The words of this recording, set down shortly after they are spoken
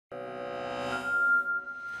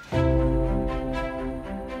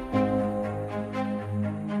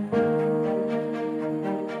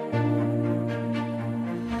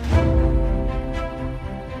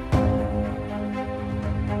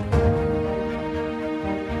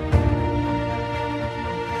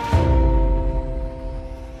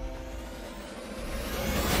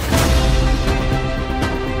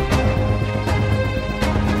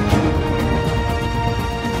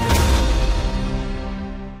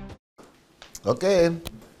Okay,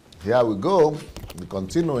 here we go. We're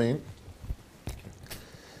continuing.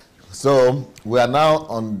 So we are now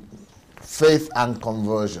on faith and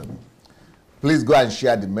conversion. Please go and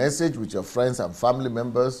share the message with your friends and family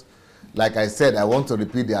members. Like I said, I want to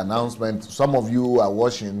repeat the announcement. Some of you who are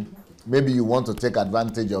watching, maybe you want to take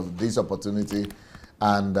advantage of this opportunity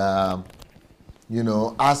and,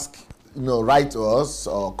 ask, write to us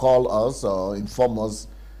or call us or inform us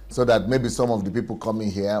so that maybe some of the people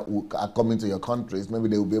coming here who are coming to your countries, maybe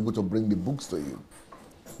they will be able to bring the books to you.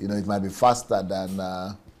 It might be faster than,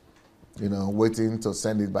 waiting to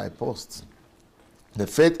send it by post. The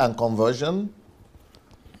faith and conversion.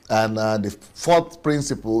 And the fourth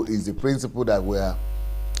principle is the principle that we're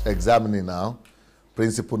examining now.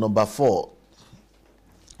 Principle number 4,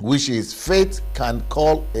 which is faith can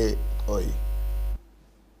call a...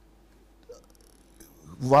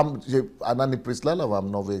 Anani prislala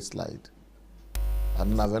vam nove slide.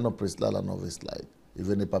 Anaveno prislala nove slide.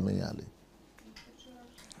 Ivene pamenyali.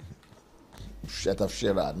 Sheta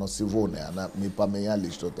fshera no sivone ana mi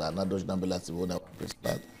pamenyali shtota ana doj nambela sivone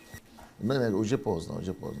prislala. No, pause.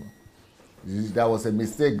 That was a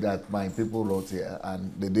mistake that my people wrote here,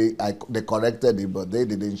 and they corrected it, but they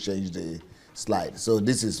didn't change the slide. So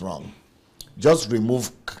this is wrong. Just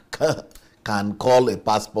remove can call a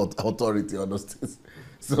passport authority on those things.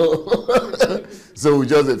 So we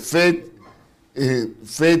just said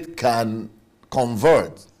faith can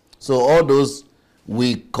convert. So all those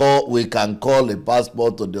we can call a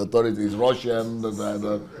passport to the authorities, Russian.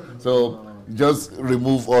 So just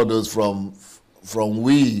remove all those from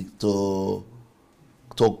we to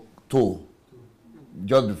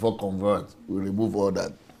just before convert. We remove all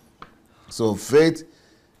that. So faith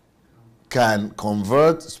can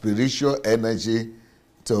convert spiritual energy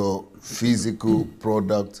to physical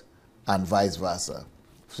product and vice versa.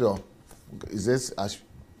 So is this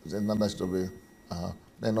another story?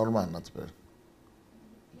 Ne normal not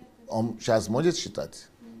Сейчас можешь читать?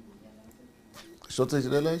 Что ты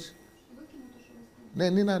делаешь?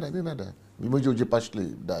 Не надо. Мы уже пошли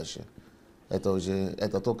дальше.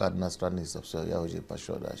 Это только одна страница, все, я уже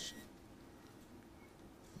пошел дальше.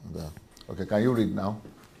 Да. Okay, can you read now?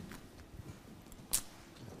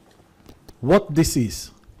 What this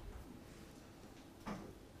is.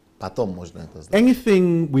 Потом можно это знать.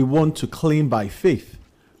 Anything we want to claim by faith,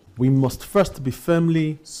 we must first be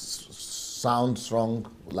firmly... Sound strong,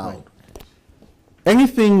 loud.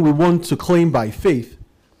 Anything we want to claim by faith,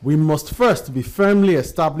 we must first be firmly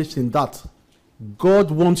established in that God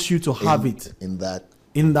wants you to have it. In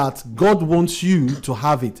that God wants you to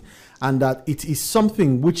have it, and that it is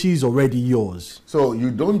something which is already yours. So you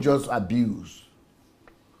don't just abuse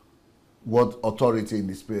what authority in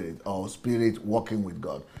the spirit or spirit working with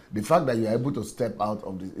God. The fact that you are able to step out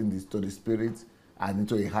of to the spirit and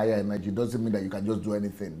into a higher energy doesn't mean that you can just do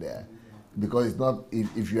anything there. Because it's not,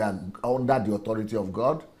 if you are under the authority of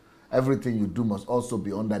God, everything you do must also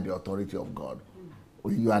be under the authority of God.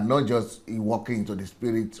 You are not just walking into the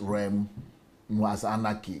spirit realm as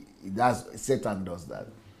anarchy. Satan does that.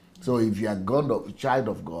 So if you are a child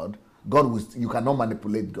of God, you cannot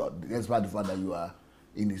manipulate God, despite the fact that you are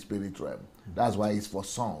in the spirit realm. That's why it's for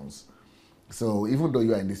sons. So even though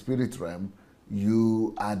you are in the spirit realm,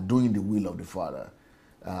 you are doing the will of the Father.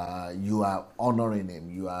 You are honoring Him.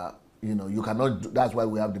 You cannot. That's why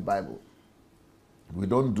we have the Bible. We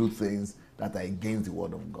don't do things that are against the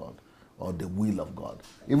word of God or the will of God.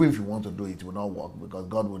 Even if you want to do it, it will not work, because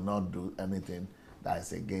God will not do anything that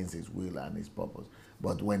is against His will and His purpose.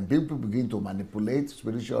 But when people begin to manipulate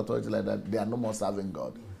spiritual authority like that, they are no more serving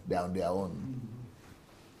God. They are on their own.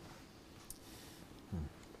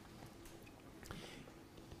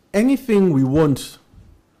 Anything we want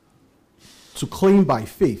to claim by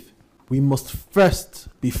faith, we must first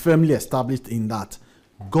be firmly established in that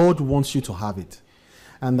God wants you to have it,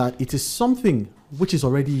 and that it is something which is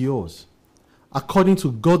already yours, according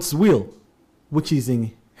to God's will, which is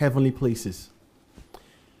in heavenly places.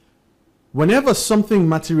 Whenever something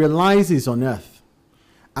materializes on earth,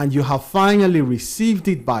 and you have finally received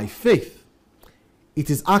it by faith, it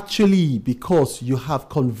is actually because you have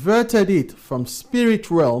converted it from spirit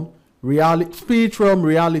realm reality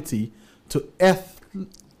to earth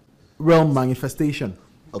realm manifestation.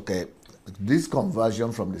 Okay, this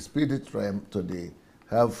conversion from the spirit realm to the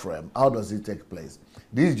earth realm, how does it take place?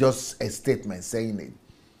 This is just a statement saying it.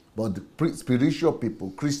 But the spiritual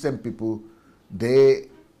people, Christian people, they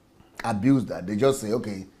abuse that. They just say,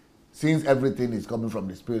 okay, since everything is coming from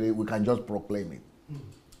the spirit, we can just proclaim it.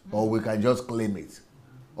 Or we can just claim it.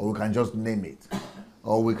 Or we can just name it.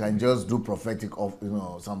 Or we can just do prophetic of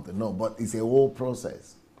something. No, but it's a whole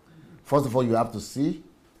process. First of all, you have to see.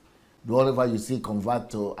 whatever you see convert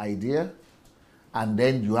to idea, and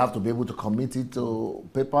then you have to be able to commit it to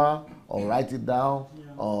paper or write it down,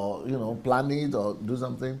 or plan it or do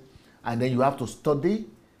something, and then you have to study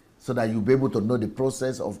so that you'll be able to know the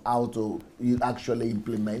process of how to you actually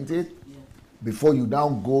implement it. Before you now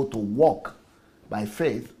go to walk by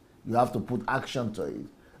faith, you have to put action to it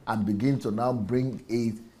and begin to now bring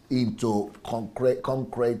it into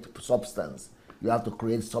concrete substance. You have to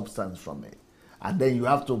create substance from it, and then you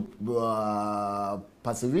have to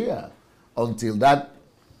persevere until that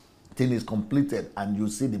thing is completed and you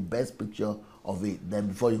see the best picture of it. Then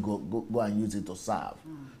before you go and use it to serve.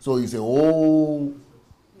 So it's a whole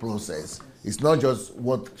process. It's not just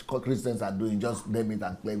what Christians are doing, just name it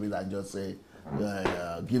and claim it and just say,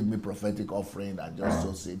 give me prophetic offering and just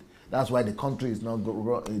sow seed. That's why the country is not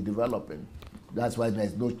developing. That's why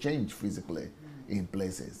there's no change physically in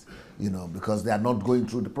places, because they are not going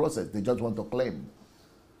through the process. They just want to claim.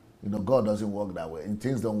 God doesn't work that way, and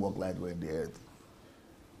things don't work that way in the earth.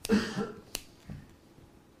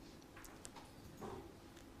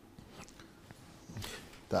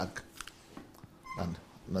 Tak and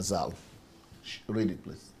Nazal. Read it,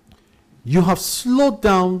 please. You have slowed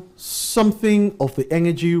down something of the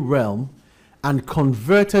energy realm and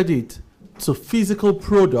converted it to physical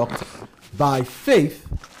product by faith,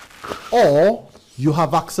 or you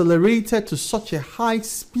have accelerated to such a high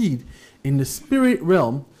speed in the spirit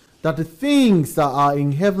realm that the things that are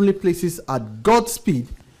in heavenly places at God's speed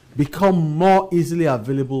become more easily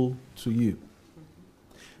available to you.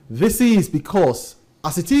 This is because,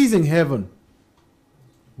 as it is in heaven,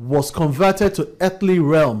 was converted to earthly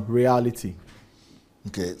realm reality.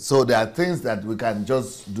 Okay, so there are things that we can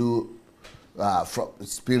just do from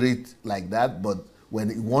spirit like that, but when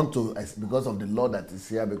you want to, because of the law that is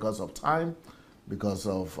here, because of time, because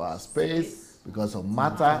of space, because of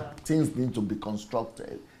matter, things need to be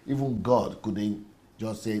constructed. Even God couldn't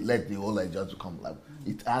just say, let the whole light just come life.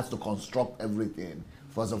 It has to construct everything.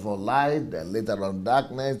 First of all, light, then later on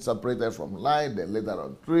darkness, separated from light, then later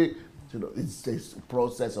on tree. It's a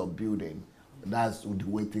process of building. That's the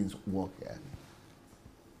way things work here.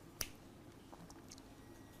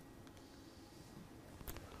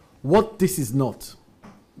 What this is not.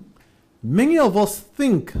 Many of us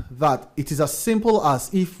think that it is as simple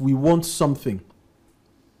as if we want something.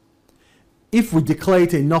 If we declare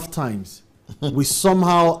it enough times, we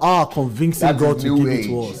somehow are convincing God to give it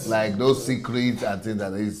to us. Like those secrets and things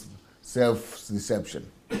that is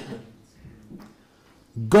self-deception.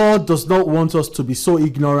 God does not want us to be so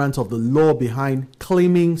ignorant of the law behind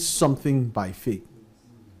claiming something by faith.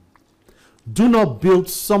 Do not build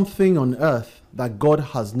something on earth that God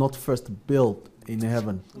has not first built in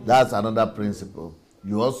heaven. That's another principle.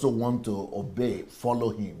 You also want to obey, follow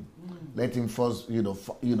him. Let him first,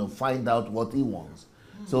 find out what he wants.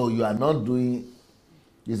 So you are not doing,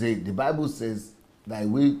 the Bible says, thy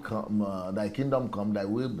will come, thy kingdom come, thy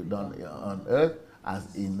will be done on earth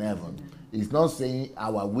as in heaven. It's not saying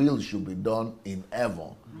our will should be done in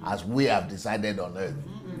heaven as we have decided on earth.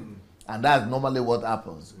 And that's normally what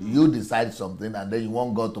happens. You decide something and then you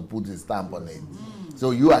want God to put his stamp on it.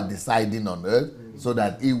 So you are deciding on earth so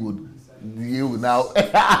that he will now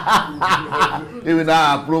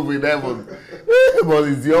approve in heaven. But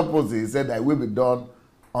it's the opposite. He said that it will be done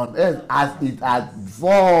on earth as it has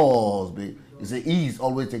first been. He said he is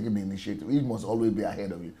always taking the initiative. He must always be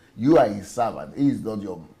ahead of you. You are his servant. He is not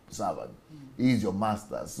your servant. He is your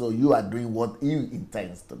master. So you are doing what he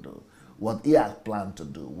intends to do, what he has planned to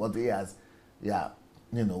do, what he has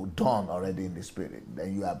done already in the spirit.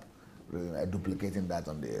 Then you are duplicating that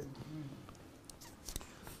on the earth.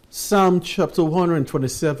 Psalm chapter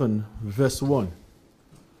 127 verse 1.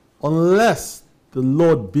 Unless the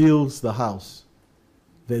Lord builds the house,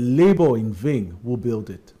 they labor in vain who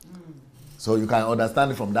build it. So you can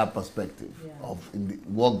understand it from that perspective of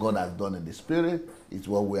what God has done in the spirit is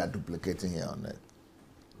what we are duplicating here on earth.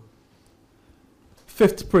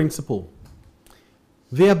 Fifth principle.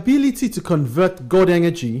 The ability to convert God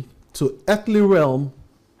energy to earthly realm's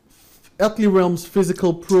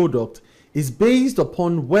physical product is based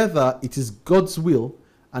upon whether it is God's will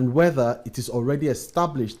and whether it is already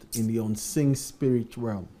established in the unseen spirit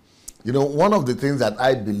realm. One of the things that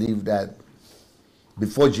I believe that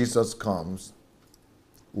before Jesus comes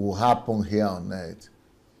will happen here on earth.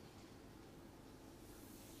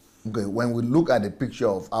 Okay, when we look at the picture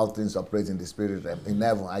of how things operate in the spirit realm, in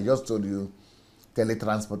heaven, I just told you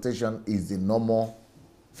teletransportation is the normal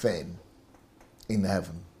thing in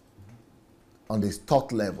heaven. On this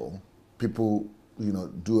thought level, people,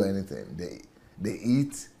 do anything. They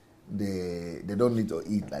eat, they don't need to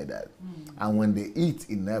eat like that. And when they eat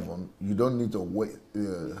in heaven, you don't need to wait.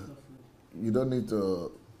 you don't need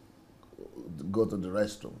to go to the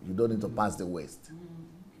restroom. You don't need to pass the waste.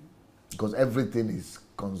 Because everything is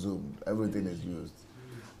consumed, everything is used.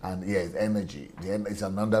 And yes, energy. It's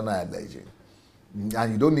another energy.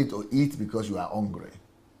 And you don't need to eat because you are hungry.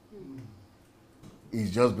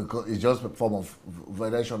 It's just a form of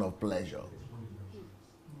variation of pleasure.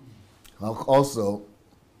 Also,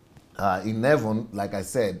 in heaven, like I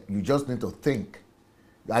said, you just need to think.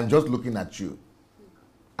 I'm just looking at you,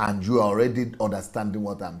 and you are already understanding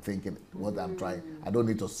what I'm thinking, what I'm trying. I don't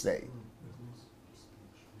need to say.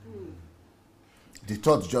 The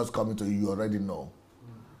thoughts just coming to you, you already know.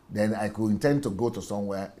 Then I could intend to go to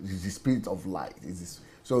somewhere. It's the spirit of light.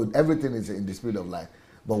 So everything is in the spirit of light.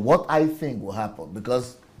 But what I think will happen,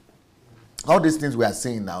 because all these things we are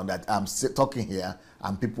seeing now, that I'm talking here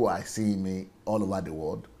and people are seeing me all over the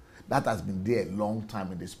world, that has been there a long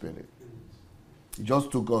time in the spirit. It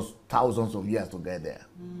just took us thousands of years to get there.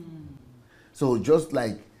 So just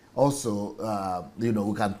like also, we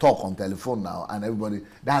can talk on telephone now, and everybody,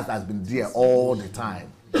 that has been there all the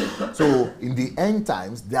time. So in the end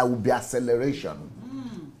times, there will be acceleration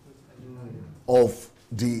of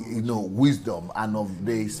the wisdom and of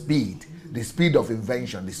the speed of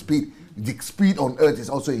invention, the speed on earth is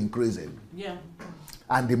also increasing. Yeah.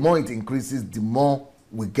 And the more it increases, the more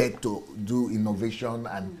we get to do innovation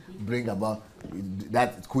and bring about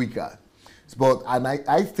that quicker. But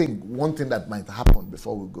I think one thing that might happen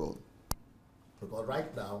before we go, because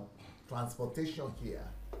right now transportation here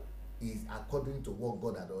is according to what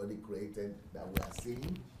God had already created, that we are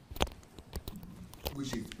seeing,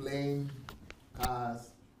 which is plane,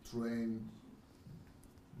 cars, train.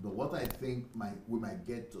 But what I think we might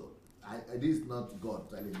get to, this is not God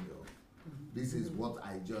telling you. This is what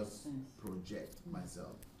I just project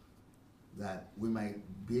myself. That we might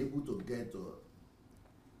be able to get to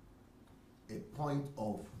a point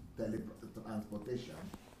of teletransportation.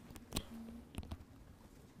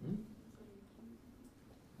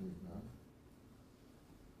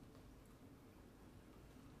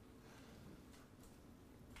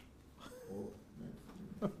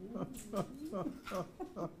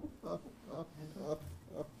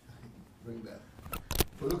 Bring that.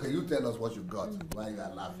 So look, you tell us what you got while you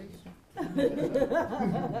are laughing.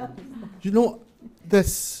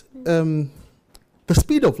 There's the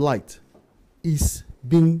speed of light is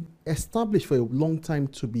being established for a long time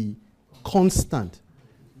to be constant.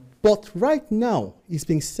 But right now, it's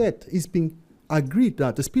being agreed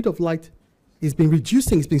that the speed of light is being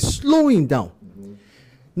reducing, it's been slowing down.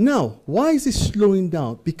 Now, why is it slowing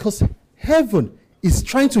down? Because heaven is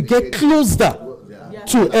trying to get closer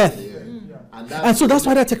to earth. And so that's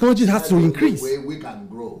why that technology has to increase. We can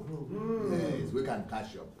grow. Yes, we can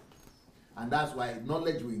catch up. And that's why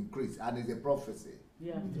knowledge will increase. And it's a prophecy.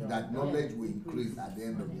 That knowledge will increase at the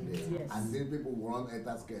end of the day. And then people will run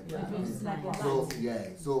Etherscape.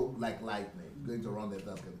 So like lightning, going to run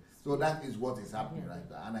Etherscape. So that is what is happening right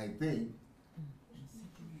now. And I think,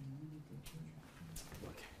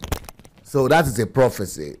 so that is a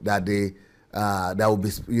prophecy that there will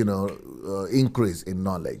be, increase in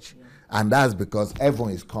knowledge. And that's because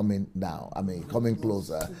everyone is coming down. Coming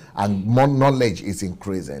closer, and more knowledge is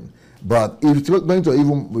increasing. But it's going to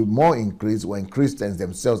even be more increase when Christians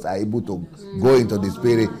themselves are able to go into the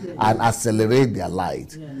spirit and accelerate their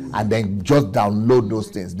light, and then just download those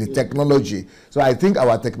things. The technology. So I think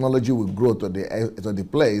our technology will grow to the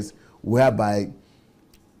place whereby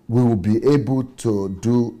we will be able to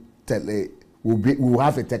do we will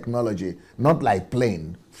have a technology, not like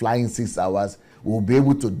plane flying 6 hours. We'll be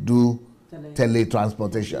able to do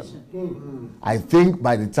teletransportation. I think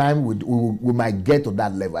by the time we might get to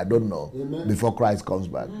that level, I don't know, before Christ comes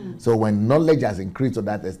back. So when knowledge has increased to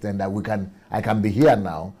that extent that I can be here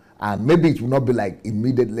now, and maybe it will not be like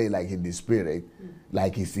immediately like in the spirit,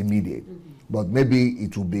 like it's immediate, but maybe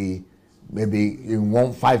it will be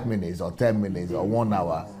in 5 minutes or 10 minutes or 1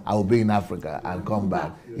 hour, I will be in Africa and come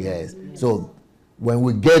back. Yes. So when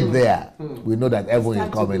we get there, we know that everyone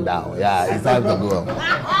is coming down. Yeah, it's time to go.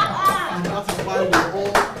 And that is why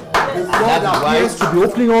God appears to be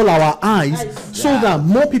opening all our eyes so that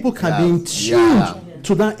more people can be in tune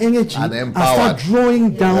to that energy and start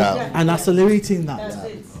drawing down and accelerating that.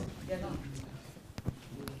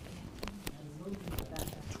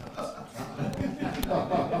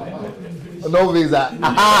 No visa.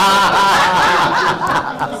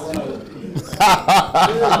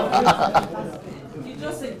 You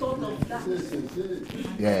just say thought of that.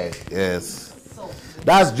 Yes.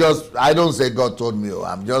 That's just, I don't say God told me.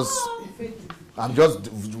 I'm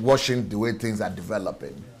just watching the way things are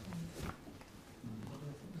developing.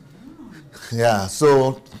 Yeah,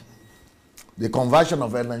 so The conversion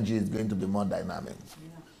of energy is going to be more dynamic.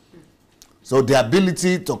 So the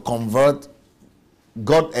ability to convert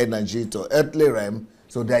God energy to earthly realm,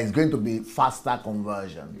 so there is going to be faster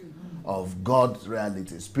conversion of God's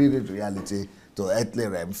reality, spirit reality to earthly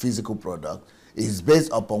realm, physical product, is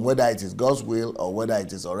based upon whether it is God's will or whether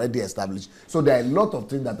it is already established. So there are a lot of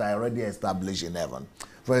things that are already established in heaven.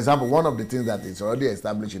 For example, one of the things that is already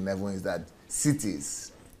established in heaven is that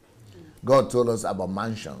cities. God told us about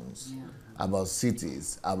mansions, about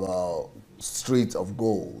cities, about streets of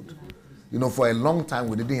gold. You know, for a long time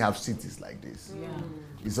we didn't have cities like this.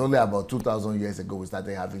 It's only about 2,000 years ago we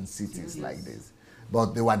started having cities like this.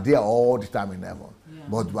 But they were there all the time in heaven.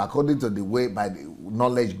 But according to the way by the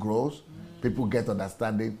knowledge grows, people get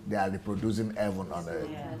understanding, they are reproducing heaven on earth.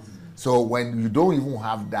 So when you don't even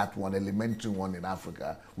have that one, elementary one in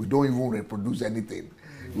Africa, we don't even reproduce anything.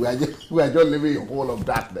 We are just living a whole of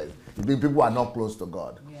darkness. People are not close to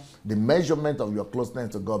God. The measurement of your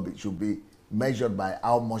closeness to God should be measured by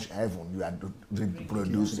how much heaven you are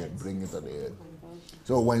reproducing, bringing to the earth.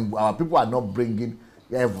 So when our people are not bringing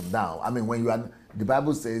heaven down, I mean, when you are, the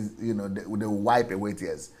Bible says, you know, they will wipe away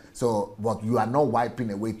tears. So, but you are not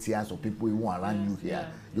wiping away tears of people who are around you here.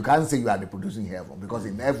 You can't say you are reproducing heaven, because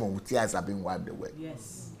in heaven tears are being wiped away.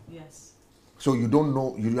 So you don't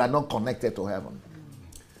know, you are not connected to heaven.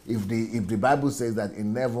 If the Bible says that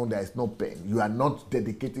in heaven there is no pain, you are not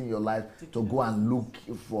dedicating your life to go and look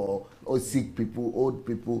for sick people, old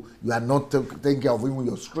people. You are not taking care of even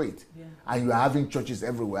your street, and you are having churches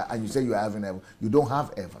everywhere, and you say you are having heaven. You don't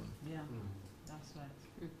have heaven. That's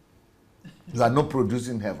right. You are not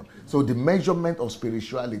producing heaven. So the measurement of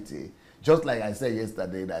spirituality, just like I said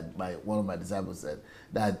yesterday, that one of my disciples said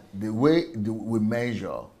that the way we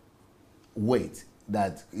measure weight,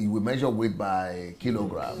 that we measure weight by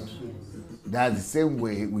kilograms. That's the same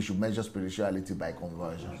way we should measure spirituality by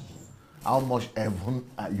conversion. How much heaven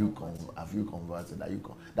have you converted?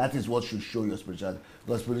 That is what should show your spirituality.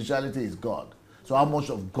 Because spirituality is God. So how much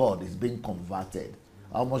of God is being converted?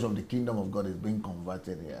 How much of the kingdom of God is being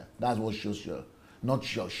converted here? That's what shows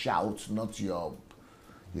not your shout, not your,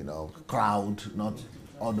 crowd, not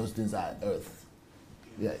all those things are earth.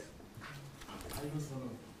 Yeah.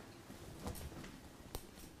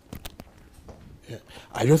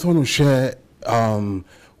 I just want to share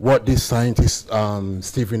what this scientist,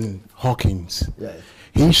 Stephen Hawking,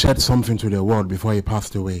 he shared something to the world before he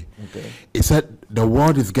passed away. Okay. He said the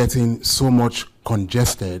world is getting so much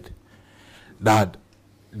congested that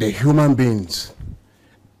the human beings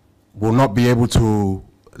will not be able to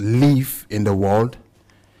live in the world.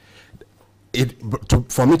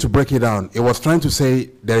 For me to break it down, it was trying to say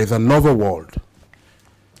there is another world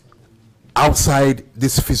outside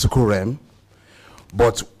this physical realm,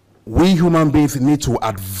 but we human beings need to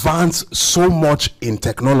advance so much in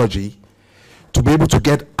technology to be able to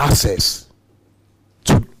get access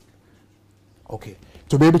to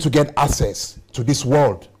this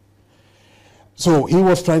world. So he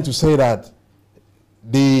was trying to say that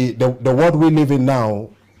the world we live in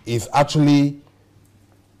now is actually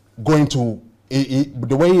going to,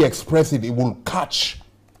 the way he expressed it, it will catch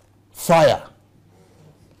fire.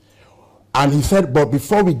 And he said, but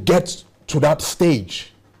before we get to that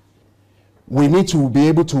stage, we need to be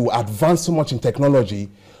able to advance so much in technology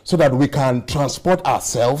so that we can transport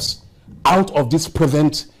ourselves out of this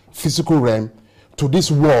present physical realm to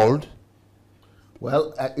this world.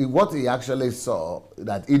 Well, what he actually saw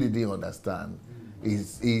that he didn't understand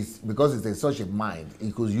is because it's such a mind,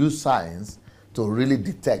 he could use science to really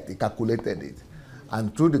detect. He calculated it.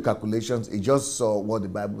 And through the calculations, he just saw what the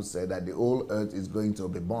Bible said, that the whole earth is going to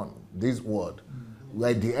be burned. This world,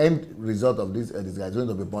 where the end result of this earth is going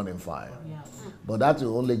to be burned in fire. But that is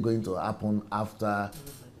only going to happen after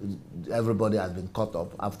everybody has been caught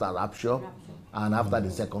up, after rapture, and after the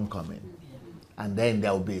second coming. And then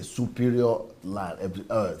there will be a superior land,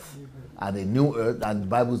 earth, and a new earth, and the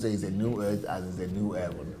Bible says a new earth and it's a new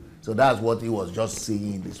heaven. So that's what he was just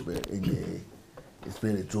seeing in the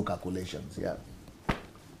spirit through calculations. Yeah.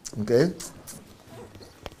 Okay.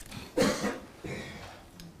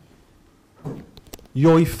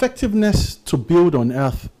 Your effectiveness to build on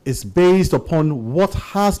earth is based upon what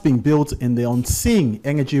has been built in the unseen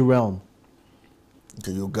energy realm.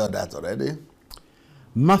 Okay, you got that already?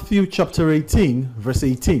 Matthew chapter 18, verse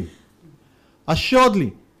 18.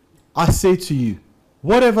 Assuredly, I say to you,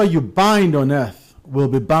 whatever you bind on earth will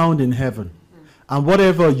be bound in heaven, and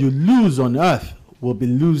whatever you loose on earth will be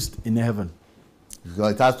loosed in heaven. So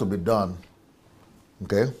it has to be done.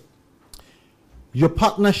 Okay? Your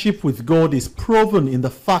partnership with God is proven in the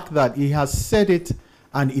fact that He has said it,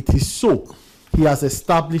 and it is so. He has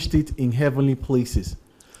established it in heavenly places.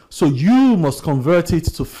 So you must convert it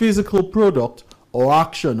to physical product or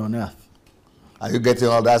action on earth. Are you getting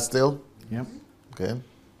all that still? Yep. Okay.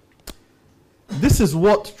 This is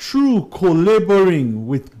what true collaborating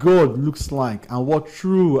with God looks like and what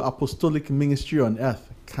true apostolic ministry on earth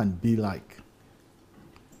can be like.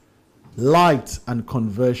 Light and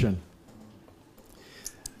conversion.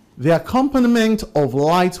 The accompaniment of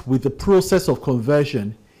light with the process of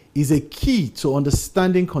conversion is a key to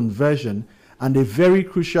understanding conversion and a very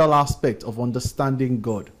crucial aspect of understanding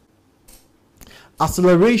God.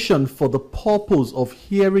 Acceleration for the purpose of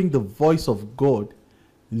hearing the voice of God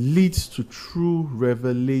leads to true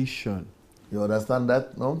revelation. You understand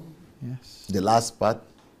that? No? Yes. The last part.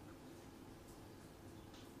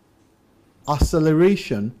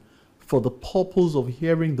 Acceleration for the purpose of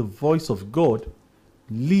hearing the voice of God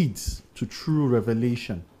leads to true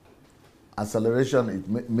revelation. Acceleration,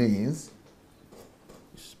 it means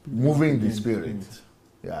moving the spirit.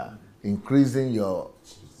 Yeah. Increasing your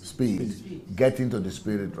speed. Getting to the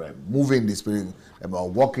spirit realm. Moving the spirit or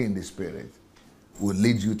walking in the spirit will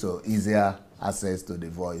lead you to easier access to the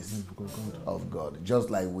voice of God. Just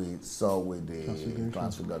like we saw with the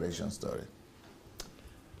transfiguration story.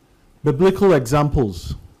 Biblical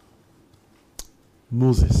examples.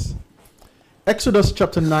 Moses. Exodus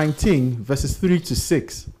chapter 19, verses 3 to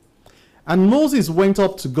 6. And Moses went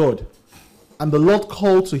up to God, and the Lord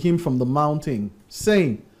called to him from the mountain,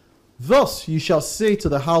 saying, Thus you shall say to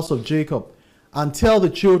the house of Jacob, and tell the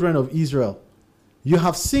children of Israel, You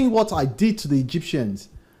have seen what I did to the Egyptians,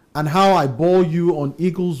 and how I bore you on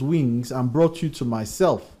eagle's wings and brought you to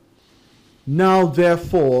myself. Now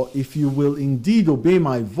therefore, if you will indeed obey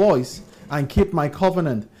my voice and keep my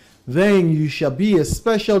covenant, then you shall be a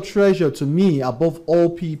special treasure to me above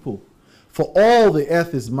all people, for all the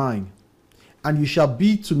earth is mine. And you shall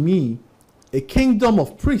be to me a kingdom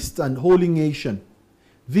of priests and holy nation.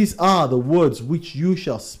 These are the words which you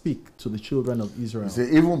shall speak to the children of Israel. You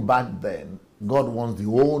see, even back then, God wants the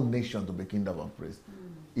whole nation to be kingdom of priests.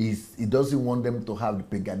 He doesn't want them to have the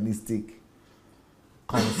paganistic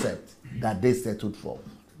concept that they settled for.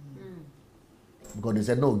 Because they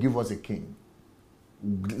said, no, give us a king.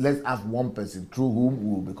 Let's have one person through whom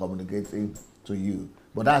we will be communicating to you.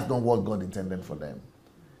 But that's not what God intended for them.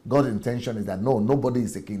 God's intention is that no, nobody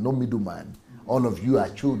is a king, no middleman. All of you are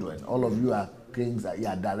children. All of you are kings.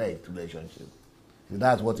 Yeah, direct relationship. So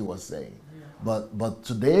that's what he was saying. But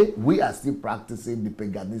today we are still practicing the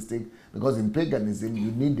paganistic, because in paganism you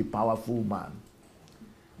need the powerful man,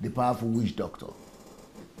 the powerful witch doctor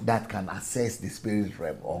that can access the spirit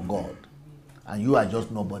realm or God, and you are just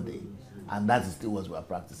nobody. And that is still what we are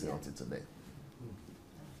practicing until today.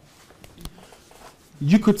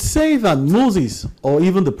 You could say that Moses, or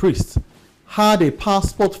even the priest, had a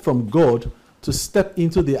passport from God to step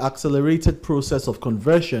into the accelerated process of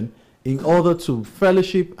conversion in order to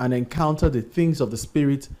fellowship and encounter the things of the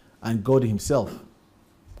Spirit and God himself.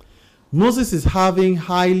 Moses is having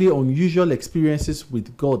highly unusual experiences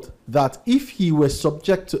with God that if he were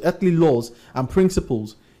subject to earthly laws and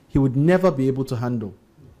principles, he would never be able to handle.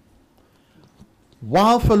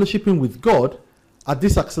 While fellowshipping with God at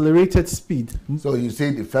this accelerated speed. So you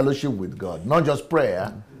see the fellowship with God, not just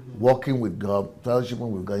prayer, walking with God,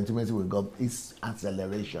 fellowshipping with God, intimacy with God, is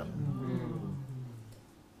acceleration.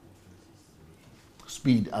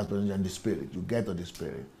 Speed, acceleration, and the spirit. You get to the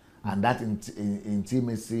spirit. And that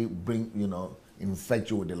intimacy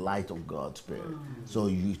infect you with the light of God's spirit. So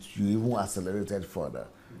you even accelerated further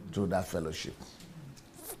through that fellowship.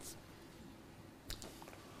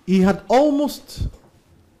 He had almost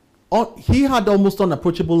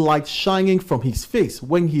unapproachable light shining from his face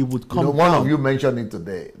when he would come down. One of you mentioned it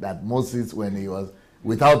today, that Moses, when he was,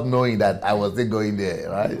 without knowing that I was still going there,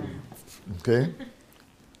 right? Okay.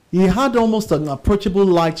 He had almost an approachable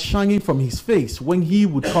light shining from his face when he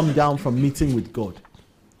would come down from meeting with God.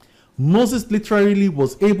 Moses literally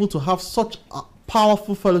was able to have such a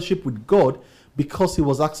powerful fellowship with God because he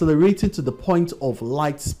was accelerating to the point of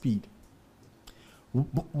light speed.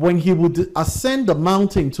 When he would ascend the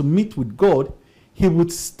mountain to meet with God, he would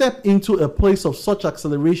step into a place of such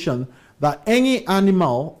acceleration that any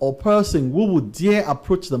animal or person who would dare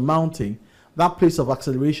approach the mountain, that place of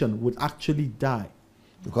acceleration, would actually die.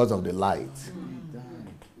 Because of the light.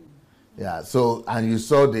 Yeah, so, and you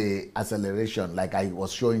saw the acceleration, like I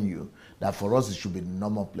was showing you, that for us it should be the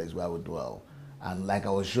normal place where we dwell. And like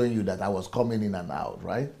I was showing you that I was coming in and out,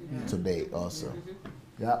 right? Today also.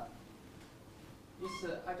 Yeah. Yes,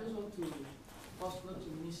 I just want to first not to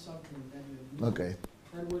miss something that Okay.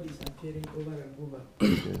 that word is appearing over and over.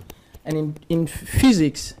 Okay. And in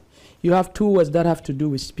physics, you have two words that have to do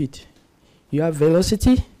with speed. You have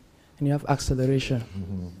velocity and you have acceleration.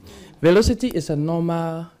 Velocity is a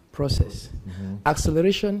normal process.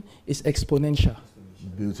 Acceleration is exponential.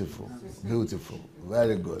 Beautiful, beautiful,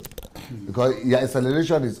 very good. Because your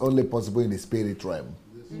acceleration is only possible in the spirit realm.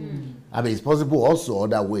 I mean, it's possible also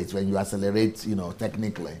other ways when you accelerate,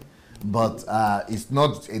 technically, but it's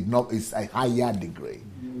not. It's a higher degree.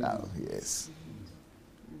 Yes.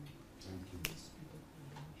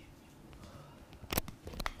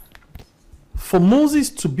 For Moses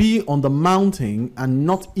to be on the mountain and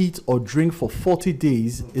not eat or drink for 40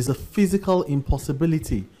 days is a physical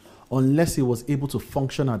impossibility unless he was able to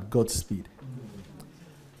function at God's speed.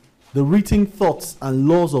 The written thoughts and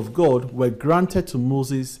laws of God were granted to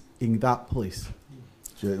Moses in that place.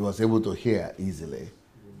 So he was able to hear easily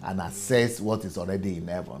and assess what is already in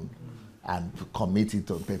heaven and commit it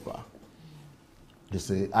on paper. You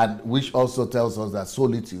see, and which also tells us that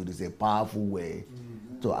solitude is a powerful way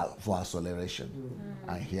for acceleration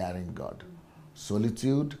and hearing God.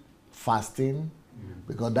 Solitude, fasting,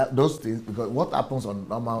 because those things. Because what happens in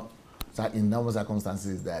normal circumstances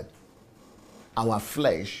is that our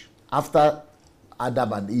flesh, after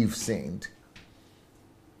Adam and Eve sinned,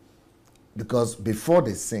 because before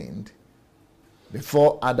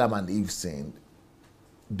Adam and Eve sinned,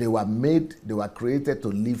 they were created to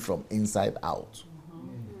live from inside out,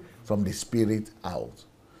 from the spirit out.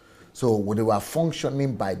 So they were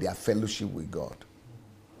functioning by their fellowship with God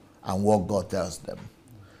and what God tells them.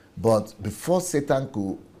 But before Satan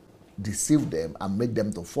could deceive them and make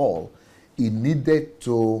them to fall, he needed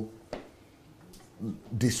to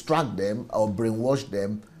distract them or brainwash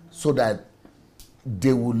them so that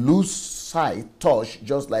they would lose sight, touch,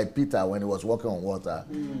 just like Peter when he was walking on water,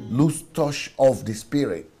 lose touch of the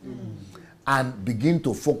spirit and begin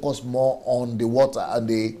to focus more on the water and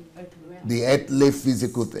the earthly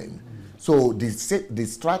physical thing. So the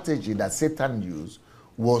strategy that Satan used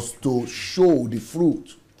was to show the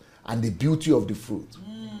fruit and the beauty of the fruit.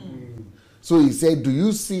 So he said, do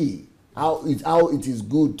you see how it is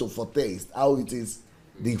good to foretaste, how it is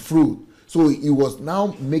the fruit? So he was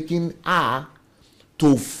now making her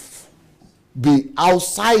to be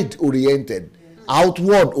outside oriented,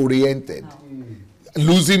 outward oriented,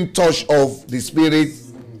 losing touch of the spirit.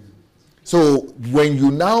 So when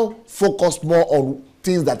you now focus more on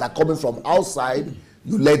things that are coming from outside,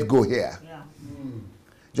 you let go here.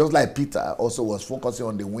 Just like Peter also was focusing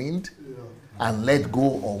on the wind and let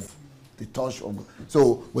go of the touch of God.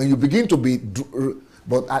 So when you begin to be,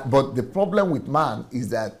 but the problem with man is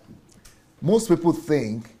that most people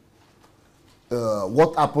think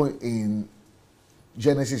what happened in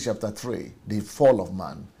Genesis chapter 3, the fall of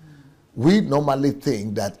man. We normally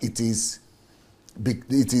think that it is that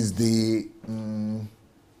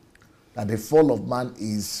the fall of man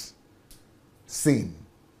is sin,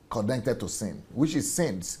 connected to sin, which is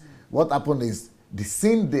sins. What happened is the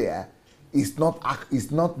sin there is not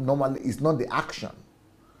the action.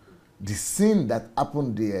 The sin that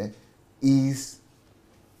happened there is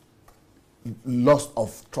loss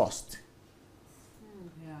of trust,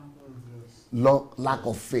 lack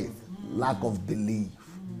of faith, lack of belief.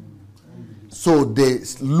 So they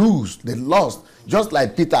lost, just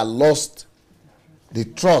like Peter lost the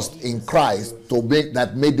trust in Christ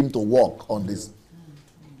that made him to walk on the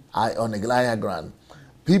higher ground.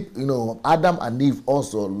 People, Adam and Eve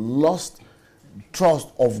also lost trust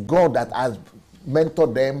of God that has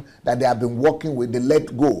mentored them, that they have been walking with. They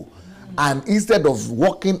let go, and instead of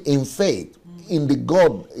walking in faith in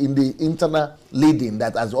the internal leading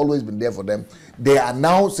that has always been there for them, they are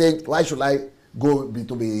now saying, "Why should I go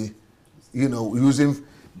using?"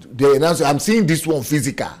 They now say, "I'm seeing this one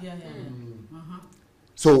physical."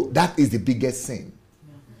 So that is the biggest sin.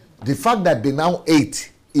 The fact that they now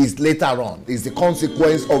ate is later on, is the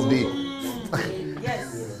consequence of the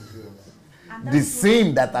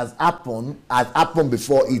sin that has happened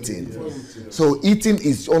before eating. So eating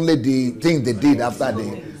is only the thing they did after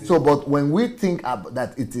but when we think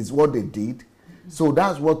that it is what they did, so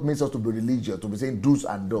that's what makes us to be religious, to be saying do's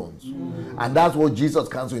and don'ts. And that's what Jesus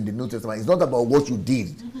counseled in the New Testament. It's not about what you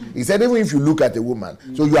did. He said, even if you look at a woman,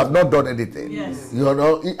 so you have not done anything.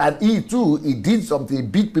 And he too, he did something, he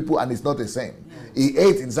beat people, and it's not the same. He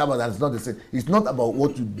ate in Sabbath, and it's not the same. It's not about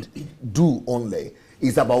what you do only.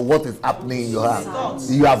 It's about what is happening in your heart.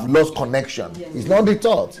 You have lost connection. It's not the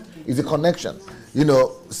thought, it's a connection.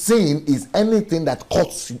 Sin is anything that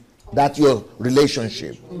cuts your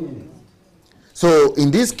relationship. So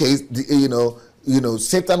in this case,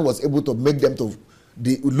 Satan was able to make them to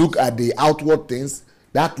look at the outward things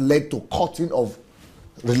that led to cutting of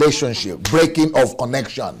relationship, breaking of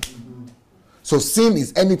connection. So sin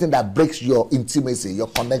is anything that breaks your intimacy, your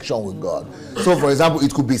connection with God. So for example,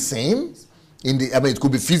 it could be sin, it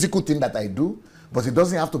could be physical thing that I do, but it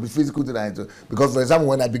doesn't have to be physical thing that I do. Because for example,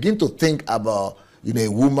 when I begin to think about a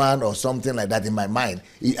woman or something like that in my mind,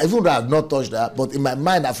 even though I have not touched that, but in my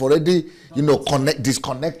mind I've already,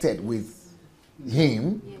 disconnected with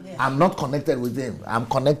him. I'm not connected with him. I'm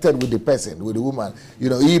connected with the person, with the woman. He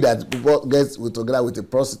that gets together with a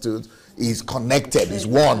prostitute is connected, is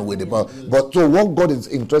one with the person. But so what God is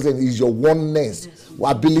interested in is your oneness,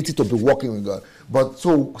 your ability to be working with God. But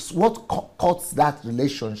so what cuts that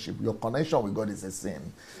relationship, your connection with God, is a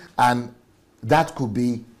sin. And that could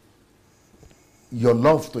be your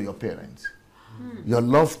love to your parents, your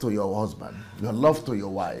love to your husband, your love to your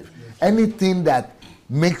wife. Anything that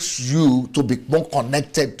makes you to be more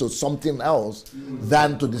connected to something else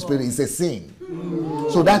than to the Spirit is a sin.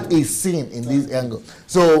 So that is sin in this angle.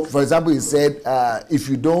 So, for example, he said, if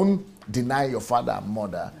you don't deny your father and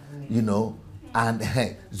mother, and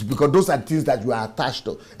because those are things that you are attached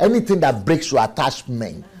to. Anything that breaks your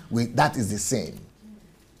attachment, that is the sin.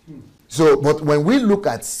 So, but when we look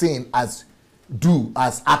at sin as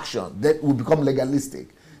action, that will become legalistic.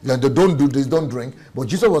 They don't do this, don't drink. But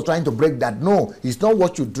Jesus was trying to break that. No, it's not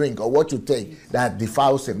what you drink or what you take that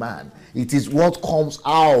defiles a man. It is what comes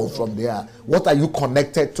out from there. What are you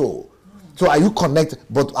connected to? So are you connected?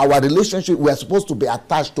 But our relationship, we are supposed to be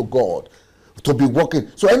attached to God, to be working.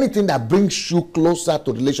 So anything that brings you closer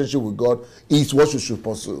to relationship with God is what you should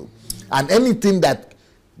pursue. And anything that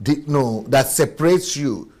separates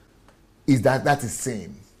you that is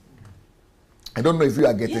sin. I don't know if you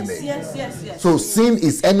are getting there. Yes. So sin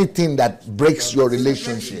is anything that breaks your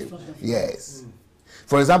relationship. Yes.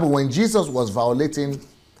 For example, when Jesus was violating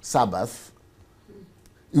Sabbath,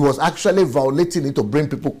 he was actually violating it to bring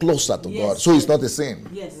people closer to God. So it's not a sin.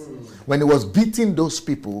 Yes. When he was beating those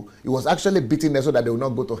people, he was actually beating them so that they will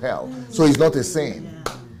not go to hell. So it's not a sin.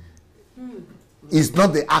 It's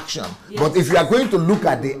not the action. But if you are going to look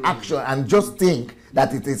at the action and just think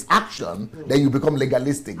that it is action, then you become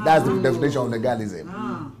legalistic. That's the definition of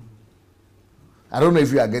legalism. I don't know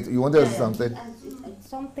if you are getting. You want to say something?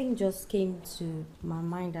 Something just came to my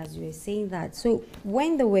mind as you were saying that. So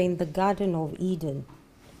when they were in the Garden of Eden,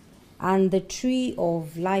 and the tree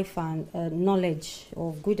of life and knowledge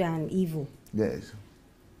of good and evil. Yes.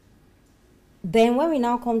 Then when we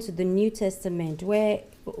now come to the New Testament, where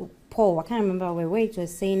Paul, I can't remember where it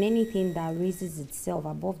was saying anything that raises itself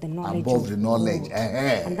above the knowledge of God.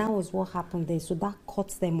 And that was what happened there. So that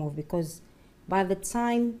cuts them off, because by the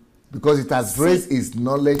time... Because it has raised its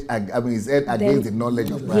knowledge, its head against the knowledge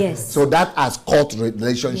of God. Yes. So that has cut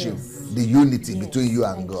relationship, the unity between you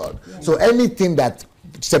and God. So anything that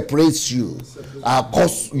separates you,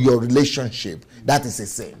 cause your relationship, that is a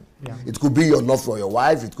sin. Yeah. It could be your love for your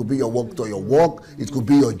wife, it could be your work to your work, it could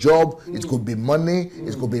be your job, it could be money,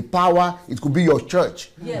 it could be power, it could be your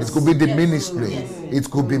church, it could be the ministry,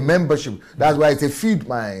 it could be membership. That's why it's a feed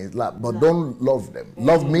my love, but don't love them.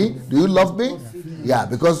 Love me? Do you love me? Yeah,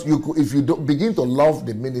 because if you don't begin to love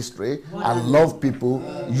the ministry and love people,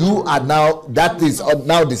 you are now, that is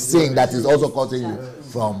now the sin that is also causing you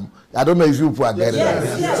from... I don't know if you are getting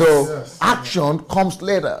that. So action comes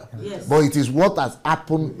later, but it is what has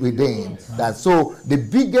happened within that. So the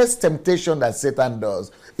biggest temptation that Satan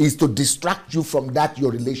does is to distract you from that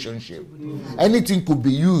your relationship. Anything could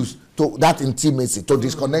be used to that intimacy to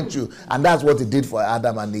disconnect you, and that's what he did for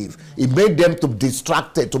Adam and Eve. He made them to be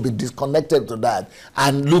distracted, to be disconnected to that,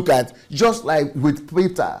 and look at, just like with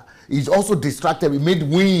Peter. He's also distracted. He made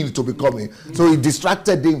wind to be coming. So he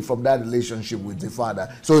distracted him from that relationship with the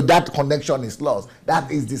Father. So that connection is lost. That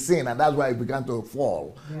is the sin, and that's why he began to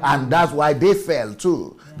fall. And that's why they fell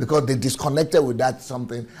too, because they disconnected with that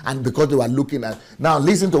something, and because they were looking at... Now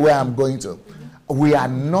listen to where I'm going to. We are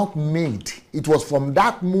not made. It was from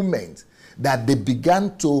that moment that they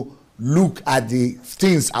began to look at the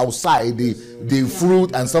things outside, the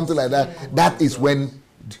fruit and something like that. That is when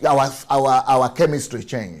our chemistry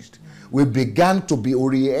changed. We began to be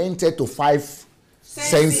oriented to 5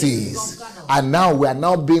 senses, and now we are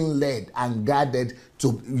now being led and guided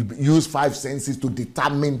to use 5 senses to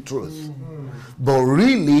determine truth. But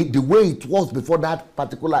really, the way it was before that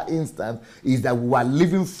particular instance is that we were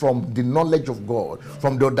living from the knowledge of God,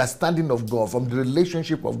 from the understanding of God, from the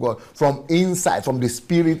relationship of God, from inside, from the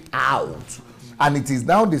spirit out. And it is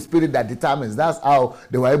now the spirit that determines. That's how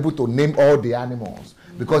they were able to name all the animals,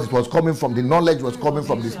 because it was coming from the knowledge, was coming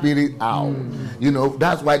from the spirit out.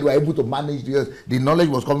 That's why they were able to manage the earth. The knowledge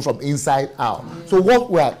was coming from inside out. So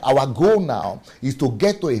our goal now is to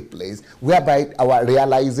get to a place whereby our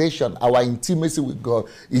realization, our intimacy with God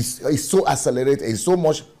is so accelerated, is so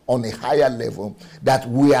much on a higher level, that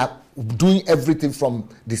we are doing everything from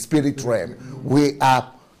the spirit realm. We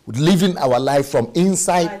are living our life from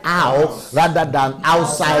inside out rather than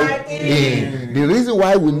outside in. The reason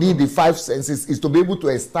why we need the five senses is to be able to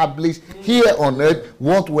establish here on earth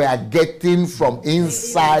what we are getting from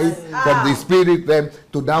inside, from the spirit realm,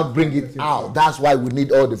 to now bring it out. That's why we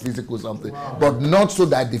need all the physical something, but not so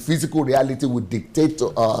that the physical reality will dictate to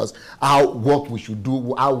us what we should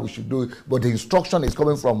do, how we should do it. But the instruction is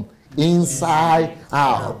coming from inside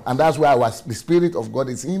out, and that's why the spirit of God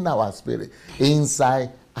is in our spirit, inside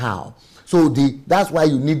out. So that's why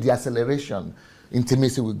you need the acceleration,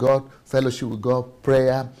 intimacy with God, fellowship with God,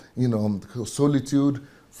 prayer, solitude,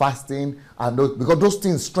 fasting, and because those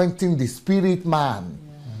things strengthen the spirit man.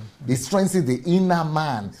 They strengthen the inner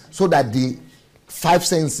man, so that the five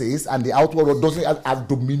senses and the outward world doesn't have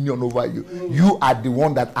dominion over you. You are the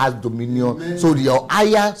one that has dominion. So your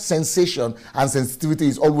higher sensation and sensitivity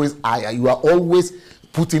is always higher. You are always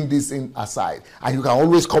putting this in aside, and you can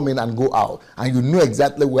always come in and go out, and you know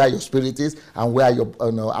exactly where your spirit is and where your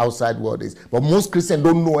outside world is. But most Christians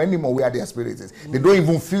don't know anymore where their spirit is. They don't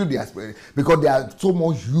even feel their spirit, because they are so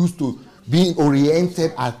much used to being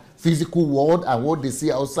oriented at physical world and what they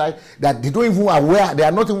see outside, that they don't even aware. They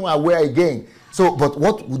are not even aware again. So, but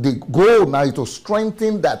what the goal now is to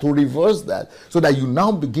strengthen that, to reverse that, so that you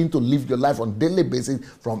now begin to live your life on a daily basis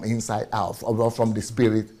from inside out, or from the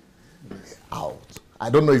spirit out. I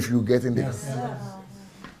don't know if you're getting this. Yes.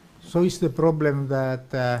 So is the problem that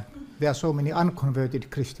there are so many unconverted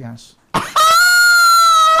Christians? Well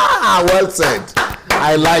said.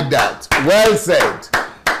 I like that. Well said.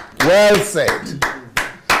 Well said.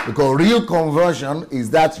 Because real conversion is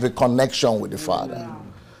that reconnection with the Father.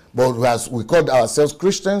 But we call ourselves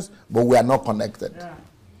Christians, but we are not connected.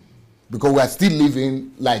 Because we are still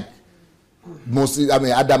living like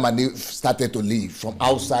Adam and Eve started to live from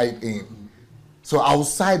outside in. So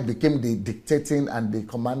outside became the dictating and the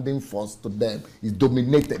commanding force to them. Is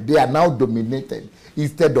dominated. They are now dominated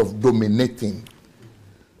instead of dominating.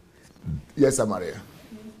 Yes, Maria.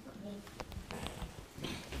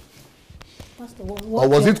 Pastor, or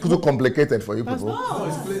was it too complicated for you people?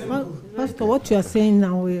 Pastor, what you are saying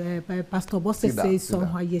now, Pastor Bosse said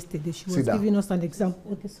somehow yesterday. She was giving us an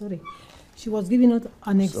example. Okay, sorry. She was giving us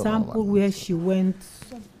an example where she went.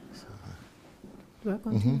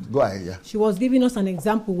 Go ahead, yeah. She was giving us an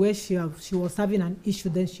example where she was having an issue.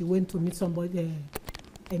 Then she went to meet somebody,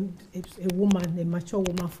 a woman, a mature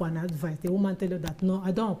woman, for an advice. The woman tell her that no,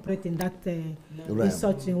 I don't operate in that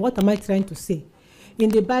research. What am I trying to say? In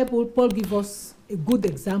the Bible, Paul gives us a good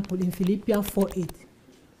example in Philippians 4:8,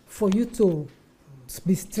 for you to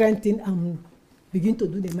be strengthened and begin to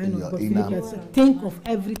do the mind of God. Think of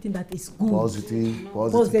everything that is good,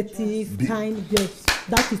 positive, kind. Yes,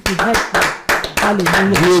 that is to help you.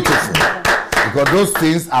 Hallelujah. Beautiful. Because those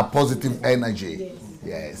things are positive energy.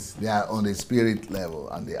 Yes, they are on the spirit level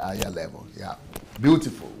and the higher level. Yeah,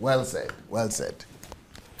 beautiful. Well said. Well said.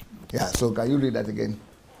 Yeah. So can you read that again?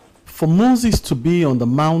 For Moses to be on the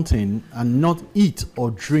mountain and not eat or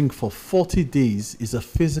drink for 40 days is a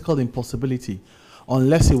physical impossibility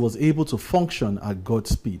unless he was able to function at God's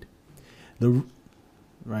speed. The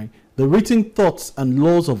written thoughts and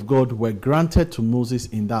laws of God were granted to Moses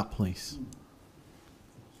in that place.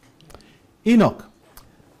 Enoch.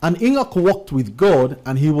 And Enoch walked with God,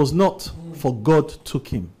 and he was not, for God took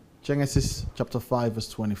him. Genesis chapter 5, verse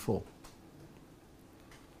 24.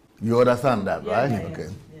 You understand that, right? Yeah. Okay.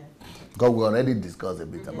 God, we already discussed a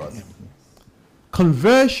bit about it.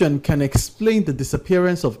 Conversion can explain the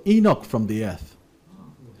disappearance of Enoch from the earth.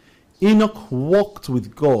 Enoch walked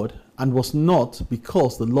with God and was not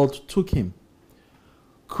because the Lord took him.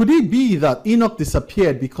 Could it be that Enoch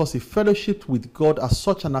disappeared because he fellowshiped with God at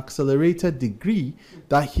such an accelerated degree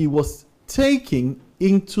that he was taken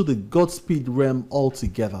into the Godspeed realm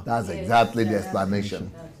altogether? That's exactly the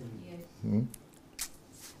explanation.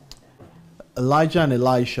 Elijah and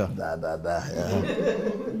Elisha.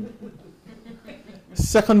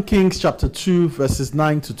 Yeah. 2 Kings chapter 2 verses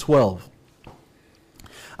 9 to 12.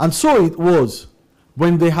 And so it was,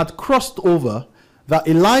 when they had crossed over, that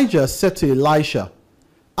Elijah said to Elisha,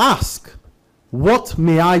 "Ask, what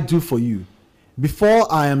may I do for you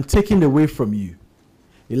before I am taken away from you?"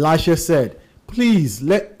 Elisha said, "Please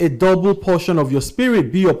let a double portion of your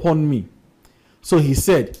spirit be upon me." So he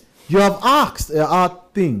said, "You have asked a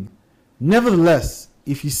hard thing. Nevertheless,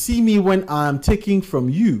 if you see me when I am taken from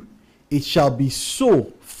you, it shall be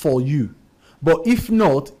so for you. But if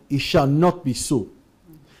not, it shall not be so."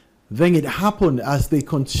 Then it happened as they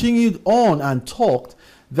continued on and talked,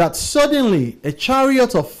 that suddenly a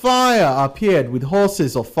chariot of fire appeared with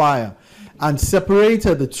horses of fire, and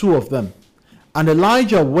separated the two of them. And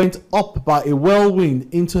Elijah went up by a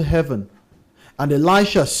whirlwind into heaven. And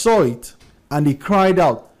Elisha saw it, and he cried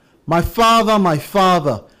out, my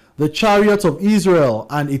father, the chariot of Israel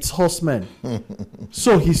and its horsemen.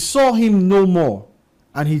 So he saw him no more,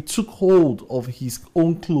 and he took hold of his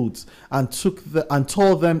own clothes and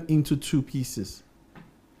tore them into two pieces.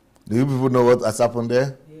 Do you people know what has happened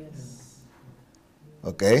there? Yes.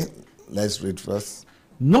 Okay, let's read first.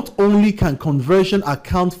 Not only can conversion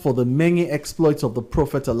account for the many exploits of the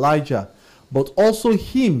prophet Elijah, but also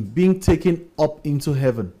him being taken up into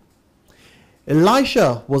heaven.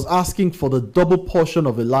 Elisha was asking for the double portion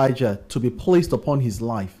of Elijah to be placed upon his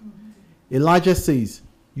life. Elijah says,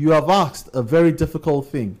 you have asked a very difficult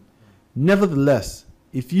thing. Nevertheless,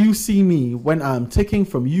 if you see me when I am taken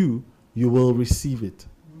from you, you will receive it.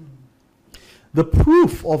 The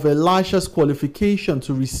proof of Elisha's qualification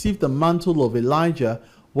to receive the mantle of Elijah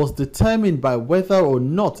was determined by whether or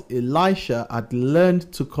not Elisha had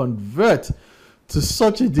learned to convert to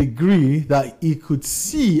such a degree that he could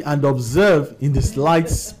see and observe in the light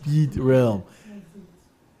speed realm.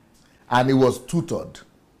 And he was tutored.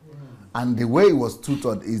 And the way he was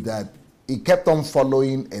tutored is that he kept on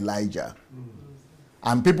following Elijah.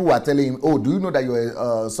 And people were telling him, oh, do you know that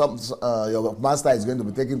your master is going to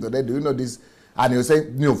be taken today? Do you know this? And he was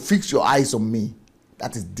saying, fix your eyes on me.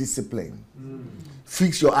 That is discipline.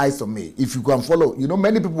 Fix your eyes on me. If you can follow,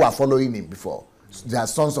 many people were following him before. They are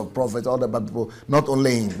sons of prophets, all the people, not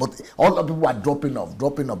only him, but all the people were dropping off.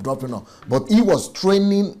 But he was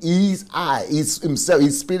training his eye, himself,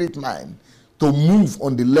 his spirit mind to move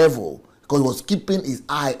on the level, because he was keeping his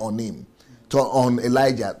eye on him, on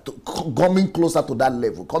Elijah, coming closer to that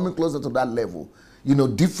level.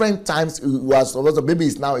 Different times he was supposed to, maybe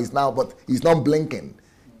it's now, but he's not blinking.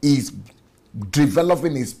 He's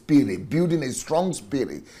developing his spirit, building a strong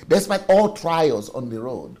spirit, despite all trials on the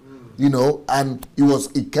road. And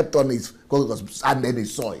he kept on his, and then he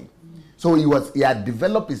saw it. So he had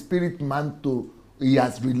developed his spirit man he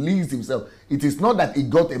has released himself. It is not that he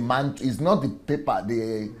got a man, it's not the paper,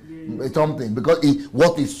 something, because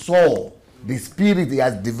what he saw, the spirit he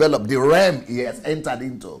has developed, the realm he has entered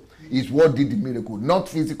into, is what did the miracle, not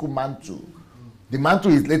physical mantle. The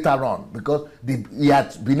mantle is later on, because he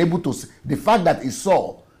has been able to, the fact that he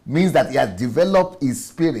saw means that he has developed his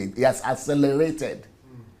spirit, he has accelerated.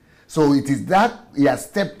 So it is that he has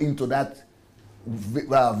stepped into that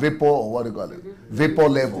vapor, or what do you call it? Vapor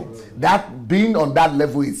level. That being on that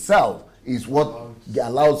level itself is what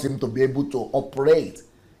allows him to be able to operate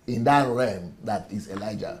in that realm that is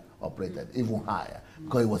Elijah operated, even higher,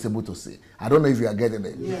 because he was able to see. I don't know if you are getting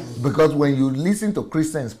it. Yes. Because when you listen to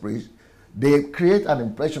Christians preach, they create an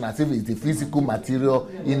impression as if it's the physical material,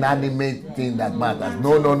 inanimate thing that matters.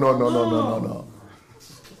 No.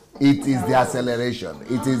 It is the acceleration.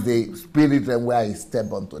 It is the spirit realm where he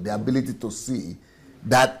stepped onto. The ability to see,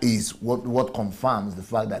 that is what confirms the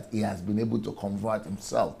fact that he has been able to convert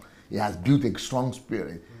himself. He has built a strong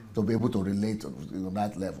spirit to be able to relate on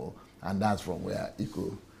that level. And that's from where he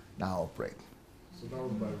could now operate. So that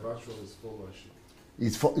was by virtue of his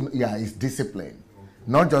followership. It's discipline. Okay.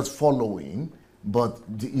 Not just following, but,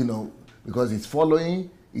 because it's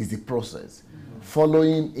following is the process. Mm-hmm.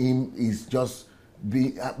 Following him is just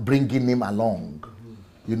bringing him along.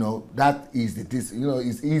 That is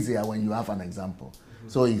it's easier when you have an example.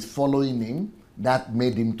 So he's following him. That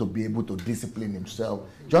made him to be able to discipline himself.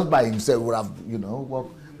 Just by himself would have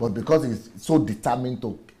but because he's so determined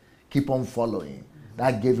to keep on following,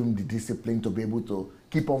 that gave him the discipline to be able to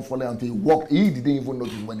keep on following until he walked. He didn't even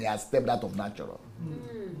notice when he had stepped out of natural.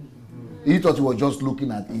 He thought he was just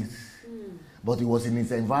looking at it, but he was in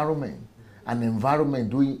his environment. An environment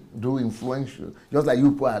do influential. Just like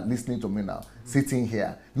you people are listening to me now, sitting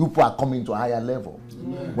here, you people are coming to a higher level.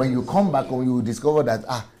 Yes. When you come back and you discover that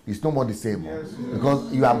it's no more the same,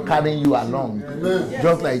 because you are carrying you along. Yes.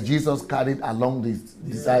 Just like Jesus carried along the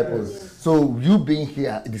disciples. Yes. So you being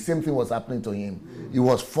here, the same thing was happening to him. He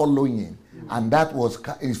was following him, and that was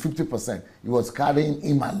 50%. He was carrying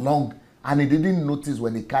him along, and he didn't notice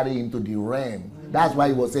when he carried him to the realm. That's why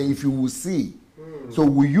he was saying, if you will see. So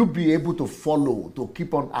will you be able to follow, to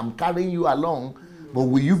keep on? I'm carrying you along, but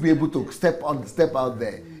will you be able to step out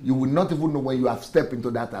there? You will not even know when you have stepped into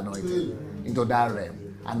that anointing, into that realm.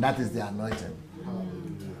 And that is the anointing.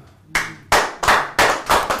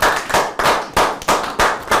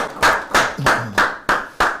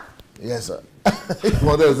 Yes, sir.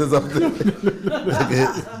 What else is something?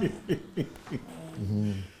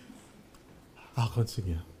 I'll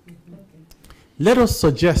continue. Let us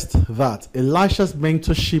suggest that Elisha's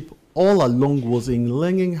mentorship all along was in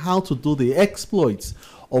learning how to do the exploits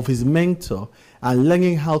of his mentor and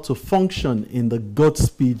learning how to function in the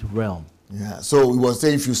Godspeed realm. Yeah, so he was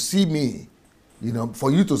saying, if you see me,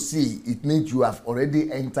 for you to see, it means you have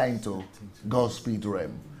already entered into Godspeed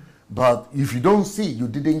realm. But if you don't see, you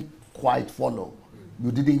didn't quite follow.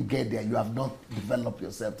 You didn't get there. You have not developed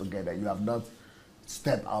yourself together. You have not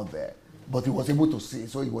stepped out there. But he was able to see,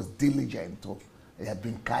 so he was diligent to have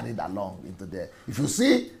been carried along into there. If you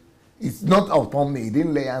see, it's not upon me. He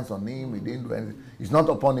didn't lay hands on him. He didn't do anything. It's not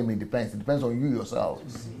upon him. It depends. It depends on you yourself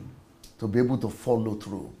to be able to follow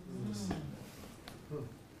through.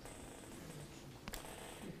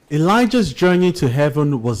 Elijah's journey to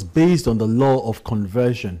heaven was based on the law of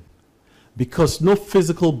conversion, because no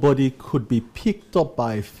physical body could be picked up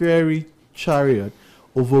by a fairy chariot,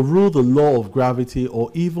 overrule the law of gravity,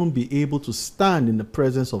 or even be able to stand in the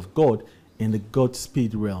presence of God in the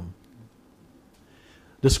Godspeed realm.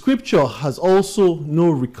 The scripture has also no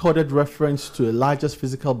recorded reference to Elijah's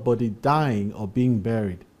physical body dying or being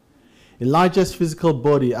buried. Elijah's physical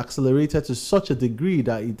body accelerated to such a degree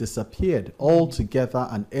that it disappeared altogether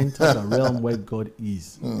and entered the realm where God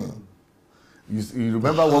is. You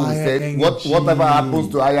remember what we said? Whatever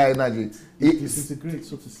happens to higher energy, it disintegrates,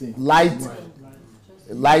 so to say.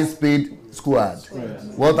 Light speed squared.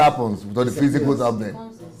 What happens to the physical subject?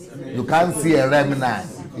 You can't see a remnant.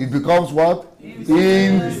 It becomes what?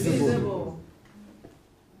 Invisible.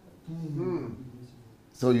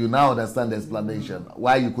 So you now understand the explanation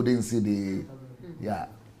why you couldn't see the.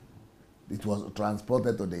 It was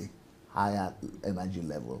transported to the higher energy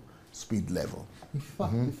level, speed level. In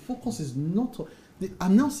fact, the focus is not.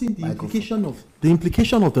 I'm now seeing the implication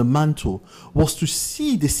of the mantle was to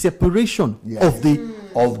see the separation of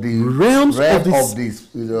the realms of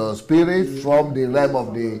the spirit from the realm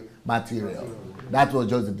of the material. That was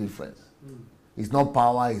just the difference. It's not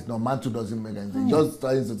power. It's not mantle. Doesn't make anything. Just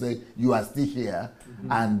trying to say you are still here,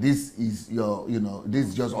 and this is your. This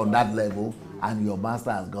is just on that level, and your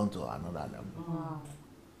master has gone to another level. Wow.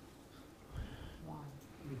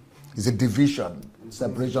 It's a division,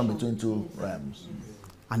 separation between two realms.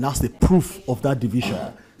 And that's the proof of that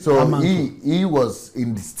division. So he was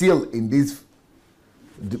still in this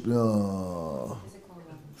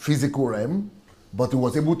physical realm, but he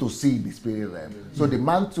was able to see the spirit realm. So the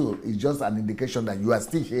mantle is just an indication that you are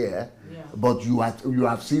still here, but you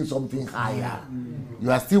have seen something higher.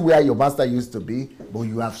 You are still where your master used to be, but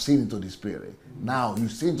you have seen into the spirit. Now you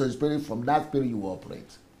see into the spirit, from that spirit you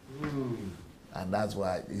operate. And that's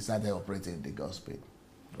why he started operating in the gospel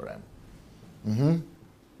realm.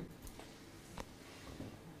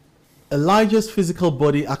 Elijah's physical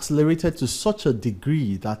body accelerated to such a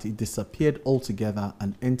degree that it disappeared altogether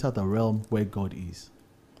and entered the realm where God is.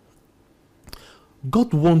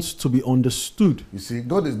 God wants to be understood. You see,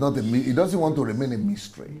 God is not he doesn't want to remain a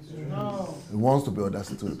mystery. No. He wants to be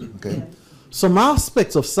understood. Okay. Some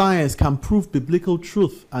aspects of science can prove biblical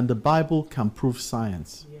truth, and the Bible can prove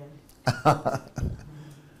science.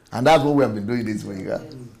 And that's what we have been doing this week.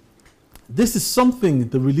 This is something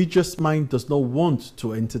the religious mind does not want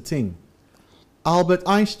to entertain. Albert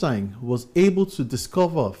Einstein was able to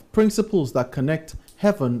discover principles that connect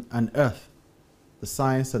heaven and earth, the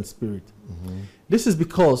science and spirit. This is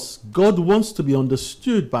because God wants to be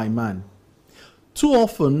understood by man. Too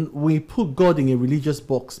often we put God in a religious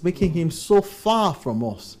box, making him so far from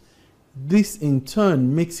us. This in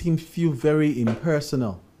turn makes him feel very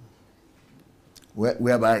impersonal.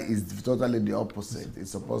 Whereby it's totally the opposite.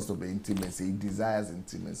 It's supposed to be intimacy. He desires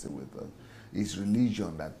intimacy with us. It's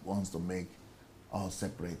religion that wants to make us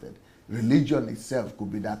separated. Religion itself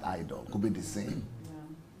could be that idol, could be the sin.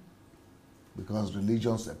 Because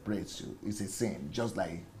religion separates you. It's a sin, just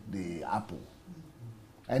like the apple.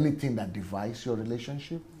 Anything that divides your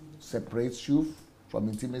relationship, separates you from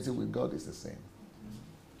intimacy with God, is a sin.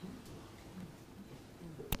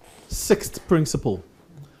 Sixth principle.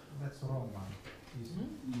 That's wrong one.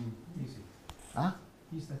 Easy. Huh?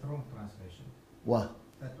 Is that wrong translation? What?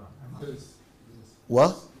 That one. Yes.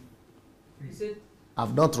 What? Is it?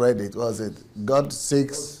 I've not read it. What was it? God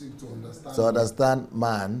seeks to understand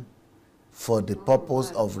man for the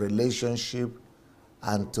purpose of relationship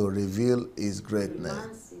and to reveal his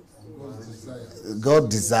greatness. God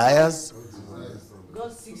desires.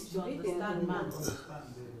 God seeks to understand man.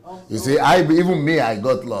 You see, even me, I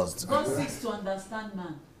got lost. God seeks to understand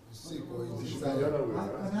man.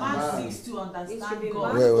 Man seeks to understand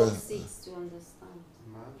God. God seeks to understand.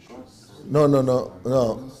 No.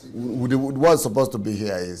 What's supposed to be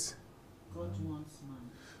here is God wants man.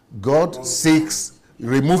 God seeks.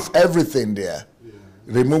 Remove everything there.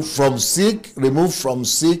 Remove from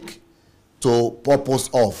seek to purpose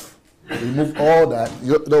of. Remove all that.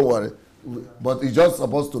 Don't worry. But it's just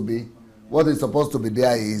supposed to be, what is supposed to be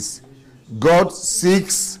there is, God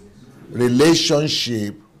seeks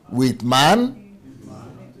relationship with man,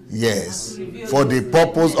 yes, for the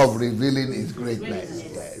purpose of revealing his greatness.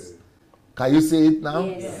 Yes. Can you see it now?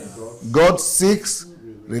 Yes. God seeks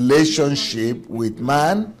relationship with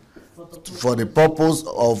man for the purpose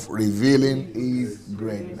of revealing his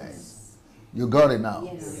greatness. You got it now?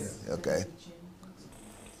 Yes. Okay.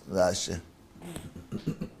 That's it.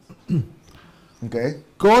 Okay.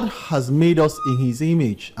 God has made us in his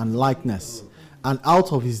image and likeness, and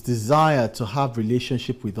out of his desire to have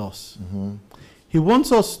relationship with us. He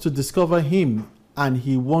wants us to discover him, and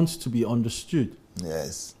he wants to be understood.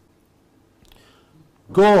 Yes.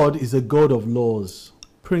 God is a God of laws,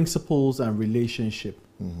 principles, and relationship.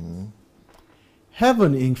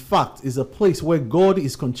 Heaven, in fact, is a place where God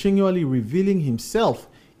is continually revealing himself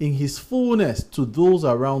in his fullness to those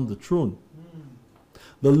around the throne.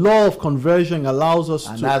 The law of conversion allows us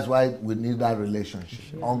and to... that's why we need that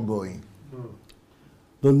relationship, ongoing.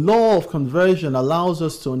 The law of conversion allows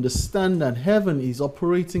us to understand that heaven is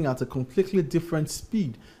operating at a completely different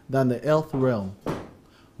speed than the earth realm.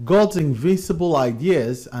 God's invisible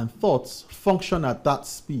ideas and thoughts function at that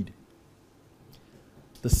speed.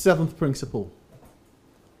 The seventh principle.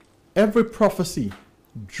 Every prophecy,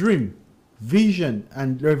 dream, vision,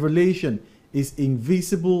 and revelation is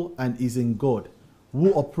invisible and is in God,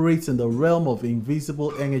 who operates in the realm of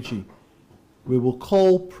invisible energy. We will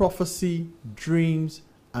call prophecy, dreams,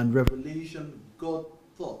 and revelation God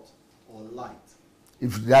thought or light.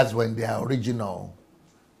 If that's when they are original,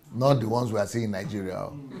 not the ones we are seeing in Nigeria.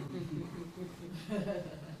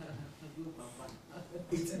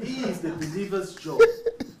 It is the believer's job,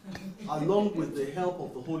 along with the help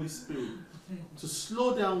of the Holy Spirit, to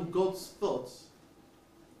slow down God's thoughts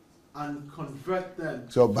and convert them.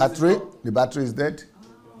 So battery, the battery is dead?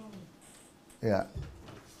 Yeah.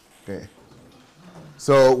 Okay.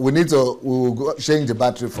 So we will go change the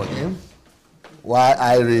battery for him while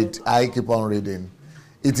I keep on reading.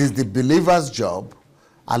 It is the believer's job,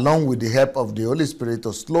 along with the help of the Holy Spirit,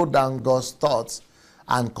 to slow down God's thoughts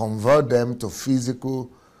and convert them to physical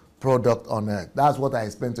product on earth. That's what I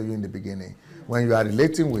explained to you in the beginning. When you are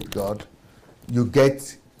relating with God, you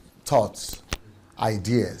get thoughts,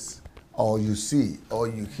 ideas, or you see, or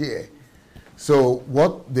you hear. So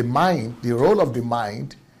what the role of the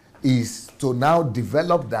mind is to now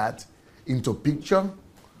develop that into picture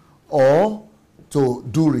or to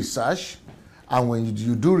do research. And when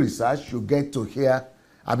you do research, you get to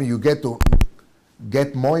you get to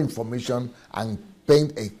get more information and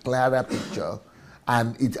paint a clearer picture,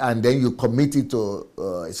 and then you commit it to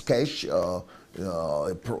a sketch or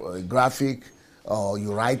a graphic, or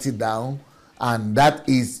you write it down, and that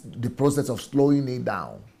is the process of slowing it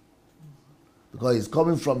down, because it's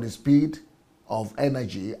coming from the speed of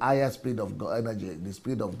energy, higher speed of God, energy, the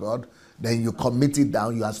speed of God. Then you commit it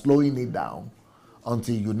down, you are slowing it down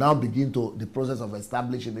until you now begin to the process of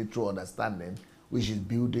establishing it through understanding, which is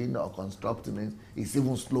building or constructing it. It's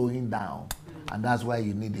even slowing down. And that's why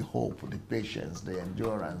you need the hope, the patience, the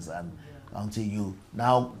endurance, and until you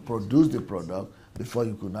now produce the product before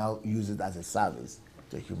you could now use it as a service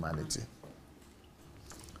to humanity.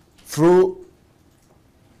 Through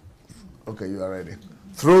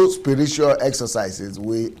spiritual exercises,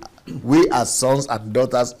 we as sons and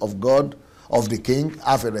daughters of God, of the King,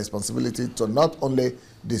 have a responsibility to not only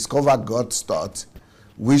discover God's thought,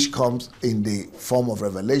 which comes in the form of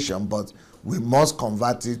revelation, but we must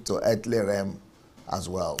convert it to earthly realm as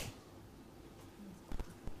well.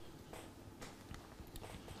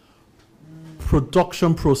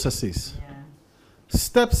 Production processes.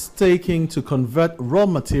 Steps taken to convert raw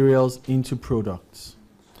materials into products.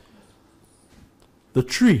 The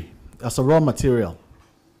tree as a raw material,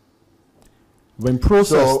 when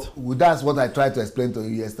processed... So that's what I tried to explain to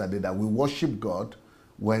you yesterday, that we worship God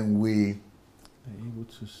when we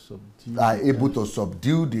are able to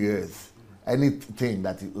subdue the earth, anything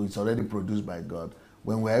that is already produced by God.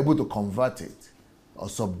 When we're able to convert it or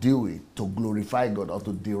subdue it to glorify God or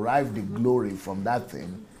to derive the glory from that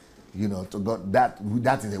thing, to God,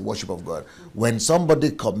 that is a worship of God. When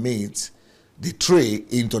somebody commits the tree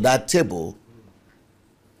into that table,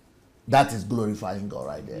 that is glorifying God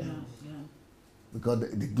right there. Because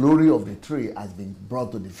the glory of the tree has been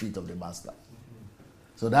brought to the feet of the master.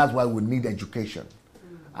 So that's why we need education.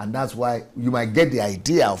 And that's why you might get the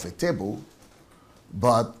idea of a table,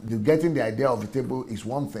 but getting the idea of a table is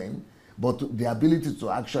one thing, but the ability to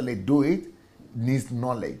actually do it needs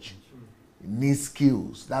knowledge, needs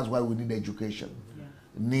skills. That's why we need education.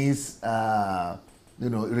 Needs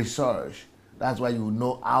research. That's why you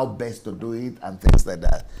know how best to do it and things like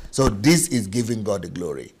that. So this is giving God the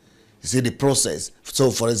glory. You see the process.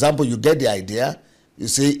 So for example, you get the idea, you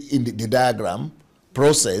see in the diagram,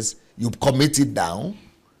 process, you commit it down,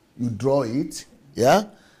 you draw it, yeah,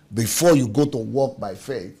 before you go to walk by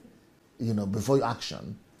faith, before you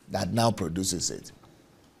action, that now produces it.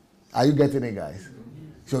 Are you getting it, guys?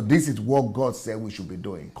 So this is what God said we should be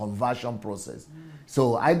doing, conversion process.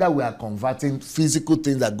 So either we are converting physical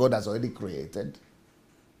things that God has already created,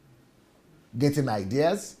 getting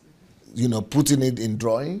ideas, putting it in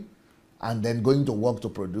drawing, and then going to work to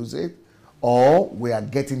produce it, or we are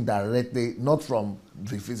getting directly, not from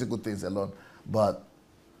the physical things alone, but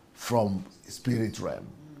from spirit realm.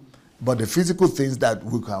 But the physical things that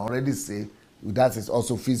we can already see, that is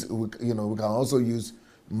also physical. We can also use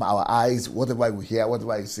our eyes, whatever we hear,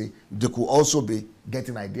 whatever you see. They could also be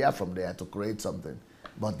getting idea from there to create something.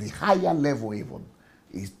 But the higher level even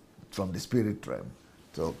is from the spirit realm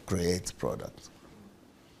to create products.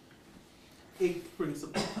 Eighth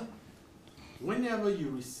principle. Whenever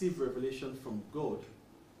you receive revelation from God,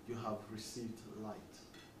 you have received light.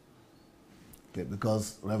 Okay,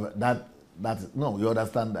 because you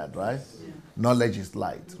understand that, right? Yeah. Knowledge is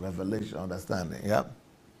light, revelation, understanding, yeah.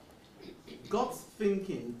 God's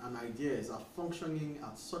thinking and ideas are functioning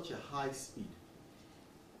at such a high speed.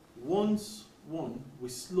 Once we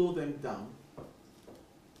slow them down.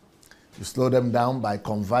 You slow them down by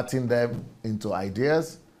converting them into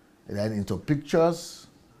ideas, and then into pictures,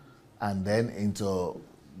 and then into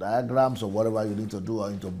diagrams or whatever you need to do, or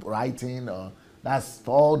into writing, or that's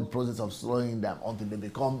all the process of slowing them until they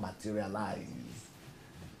become materialized.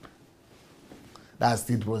 That's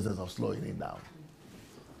the process of slowing it down.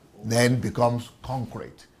 Then becomes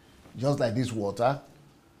concrete. Just like this water,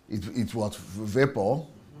 it was vapor.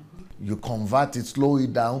 You convert it, slow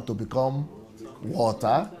it down to become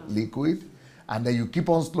water, liquid, and then you keep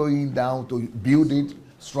on slowing it down to build it,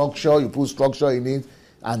 structure, you put structure in it,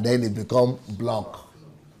 and then it becomes block.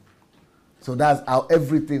 So that's how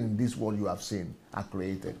everything in this world you have seen are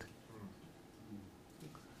created.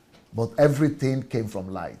 But everything came from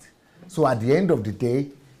light. So at the end of the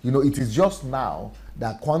day, it is just now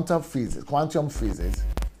that quantum physics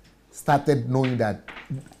started knowing that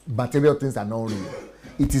material things are not real.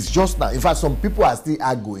 It is just now. In fact, some people are still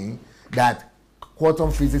arguing that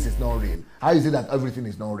quantum physics is not real. How is it that everything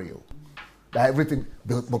is not real? That everything,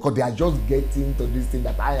 because they are just getting to this thing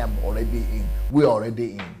that I am already in. We're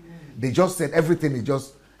already in. They just said everything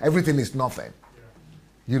is nothing.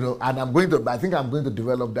 And I think I'm going to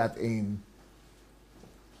develop that in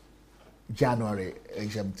January,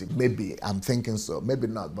 maybe. I'm thinking so, maybe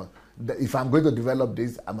not, but if I'm going to develop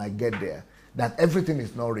this, I might get there. That everything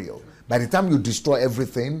is not real. By the time you destroy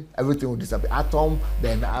everything will disappear. Atom,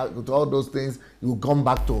 then all those things, you come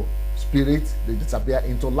back to spirit, they disappear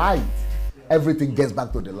into light. Everything gets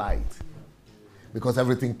back to the light. Because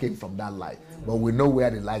everything came from that light. But we know where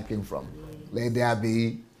the light came from. Let there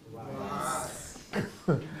be light.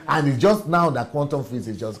 And it's just now that quantum physics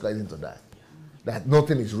is just going into that. That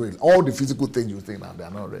nothing is real. All the physical things you think now, they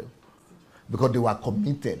are not real. Because they were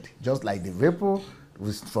committed, just like the vapor,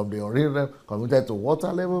 from the original, committed to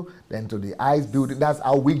water level, then to the ice building. That's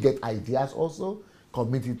how we get ideas also,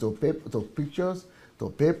 committed to paper, to pictures, to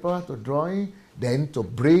paper, to drawing, then to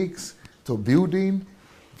bricks, to building,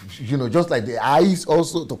 just like the ice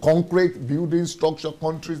also, to concrete, building, structure,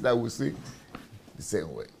 countries that we see, the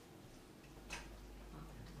same way.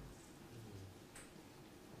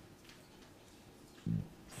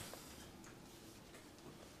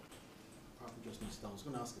 I was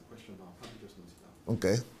going to ask a question about just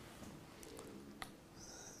okay.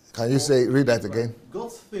 Can you read that again?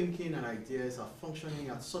 God's thinking and ideas are functioning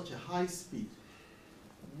at such a high speed.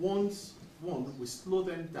 Once, we slow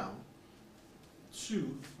them down.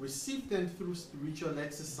 2, receive them through spiritual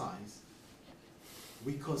exercise.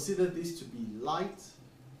 We consider this to be light,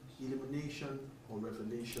 illumination, or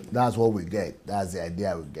revelation. That's what we get. That's the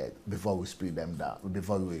idea we get before we speed them down,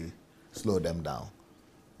 before we slow them down.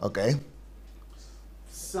 Okay?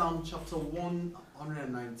 Psalm chapter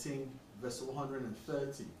 119, verse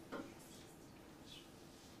 130.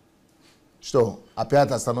 So,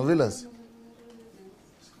 apiata stanovilas.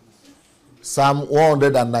 Psalm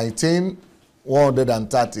 119,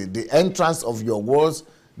 130. The entrance of your words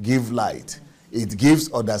give light. It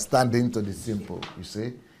gives understanding to the simple. You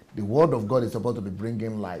see, the word of God is supposed to be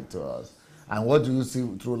bringing light to us. And what do you see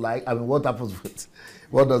through light? I mean, what happens with,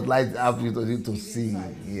 what does light have you to see?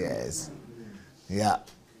 Yes. Yeah.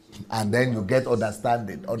 And then you get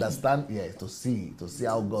understanding. Understand, yes, to see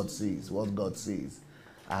how God sees, what God sees.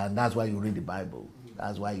 And that's why you read the Bible.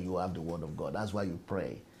 That's why you have the word of God. That's why you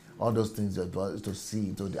pray. all those things to see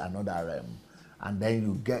into another realm. And then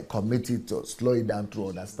you get committed to slow it down through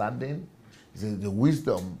understanding. He says the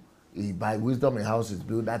wisdom, by wisdom a house is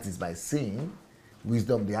built, that is by seeing.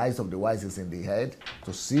 Wisdom, the eyes of the wise is in the head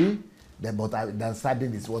to see. Then, but the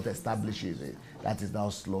understanding is what establishes it. That is now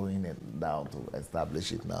slowing it down to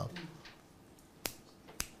establish it now.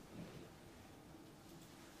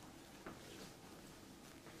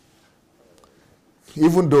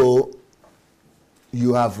 Even though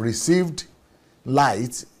you have received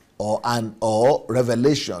light or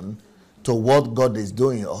revelation to what God is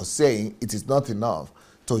doing or saying, it is not enough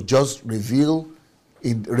to just reveal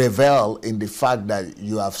in the fact that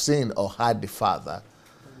you have seen or heard the Father.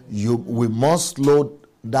 We must slow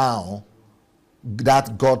down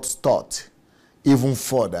that God's thought even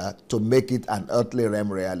further to make it an earthly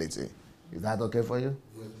realm reality. Is that okay for you?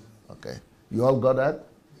 Yes. Okay. You all got that?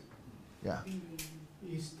 Yeah.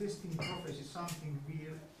 Is testing prophecy something we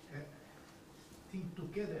think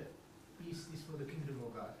together? Is this for the kingdom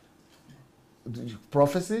of God?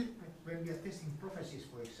 Prophecy? When we are testing prophecies,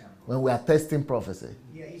 for example. When we are testing prophecy.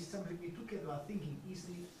 Yeah, it's something we together are thinking is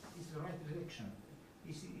the right direction.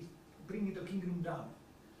 Is bringing the kingdom down.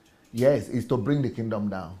 Yes, it's to bring the kingdom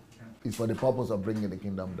down. Yeah. It's for the purpose of bringing the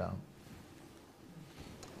kingdom down.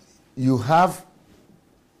 You have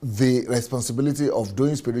the responsibility of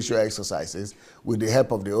doing spiritual exercises with the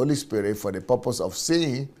help of the Holy Spirit for the purpose of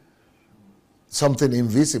seeing something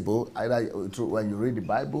invisible, either when you read the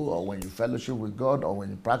Bible or when you fellowship with God or when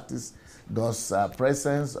you practice God's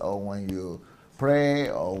presence or when you pray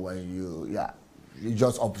or when you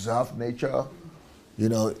just observe nature,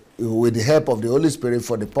 with the help of the Holy Spirit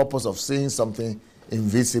for the purpose of seeing something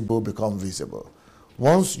invisible become visible.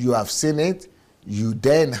 Once you have seen it, you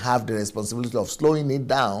then have the responsibility of slowing it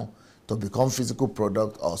down to become physical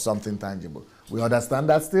product or something tangible. We understand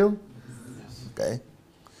that still? Yes. Okay.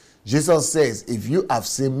 Jesus says, if you have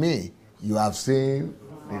seen me, you have seen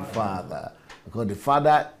the Father. Because the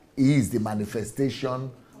Father is the manifestation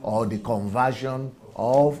or the conversion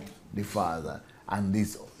of the Father. And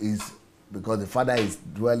this is because the Father is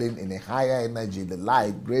dwelling in a higher energy, the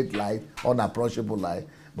light, great light, unapproachable light.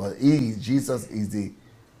 But Jesus is the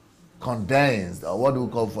condensed, or what do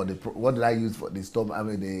we call what did I use for the storm? I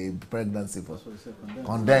mean the pregnancy for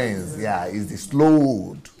condensed. Yeah, is the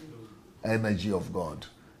slowed energy of God.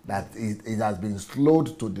 That it has been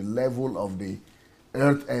slowed to the level of the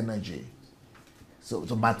earth energy, so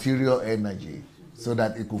to material energy, so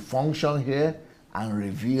that it could function here and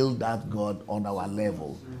reveal that God on our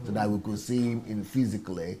level, so that we could see Him in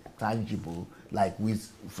physically tangible, like we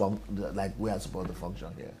are supposed to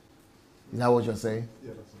function here. Is that what you're saying?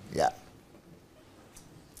 Yeah.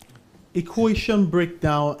 Equation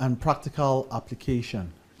breakdown and practical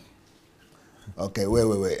application. Okay,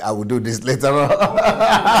 wait. I will do this later on.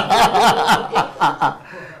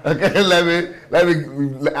 Okay, let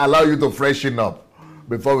me allow you to freshen up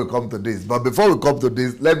before we come to this. But before we come to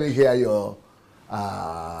this, let me hear your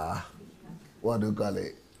what do you call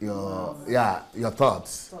it? Your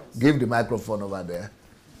thoughts. Give the microphone over there.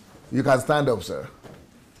 You can stand up, sir.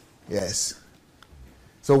 Yes.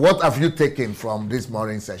 So what have you taken from this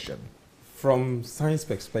morning session? From science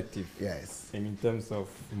perspective. Yes. And in terms of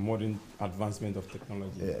modern advancement of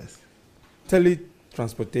technology. Yes.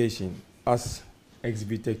 Teletransportation, as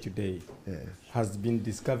exhibited today, yes, has been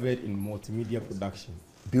discovered in multimedia production.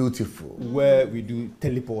 Beautiful. Where we do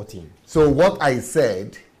teleporting. So what I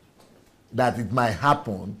said, that it might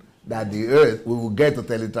happen, that the earth, we will get to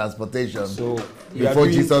teletransportation before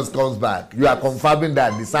Jesus comes back. You are confirming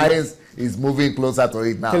that the science is moving closer to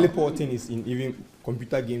it now. Teleporting is in even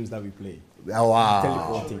computer games that we play. Oh, wow.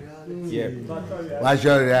 Teleporting. Yeah.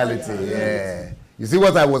 Virtual reality, yeah. You see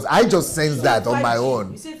what I just sensed that on my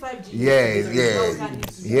own. You say 5G.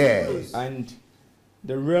 Yes. And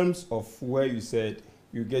the realms of where you said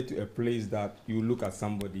you get to a place that you look at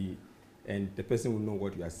somebody and the person will know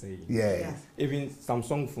what you are saying. Yes. Even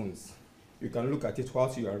Samsung phones, you can look at it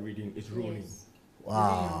whilst you are reading, it's rolling.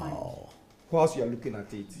 Wow. Whilst you are looking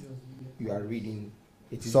at it, you are reading.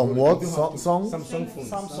 It is Somewhat? Samsung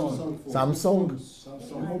phones. Samsung?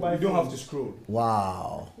 You don't have to scroll.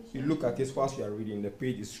 Wow. You look at it whilst you are reading, the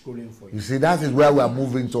page is scrolling for you. You see, that is where we are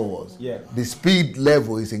moving towards. Yeah. The speed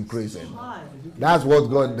level is increasing. That's what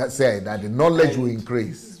God said, that the knowledge will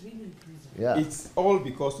increase. Yeah. It's all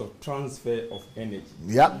because of transfer of energy.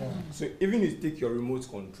 Yeah. So even if you take your remote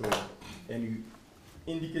control and you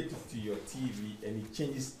indicate it to your TV and it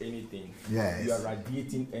changes anything, yes, you are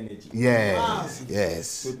radiating energy. Yes. Wow. Yes.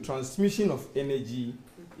 So transmission of energy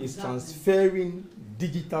is transferring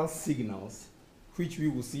digital signals, which we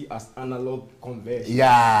will see as analog conversion.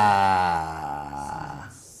 Yeah.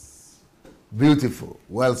 Beautiful.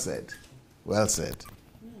 Well said. Well said.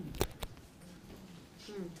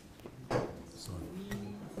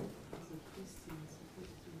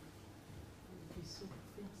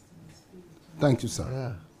 Thank you, sir.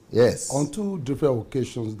 Yeah. Yes. On 2 different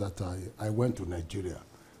occasions that I went to Nigeria,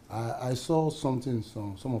 I saw something in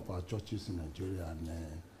some of our churches in Nigeria, and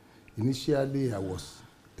initially I was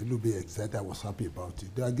a little bit excited. I was happy about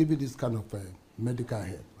it. They are giving this kind of medical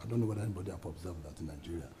help. I don't know whether anybody have observed that in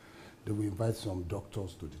Nigeria. They will invite some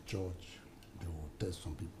doctors to the church. They will test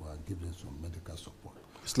some people and give them some medical support.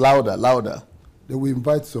 It's louder, louder. They will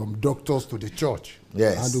invite some doctors to the church.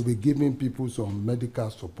 Yes. And they'll be giving people some medical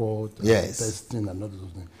support, yes, testing and all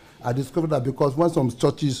those things. I discovered that because when some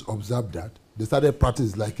churches observed that, they started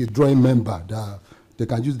practicing like a drawing member. They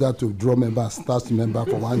can use that to draw members, start member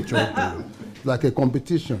for one church. Like a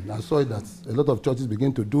competition. I saw that a lot of churches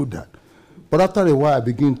begin to do that. But after a while, I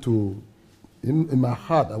begin to, in my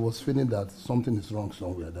heart, I was feeling that something is wrong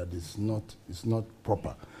somewhere, that it's not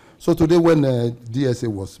proper. So today when DSA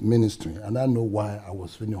was ministering, and I know why I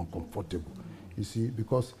was feeling uncomfortable, you see,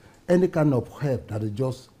 because any kind of help that is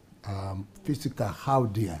just physical, how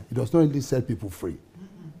dear, it does not really set people free.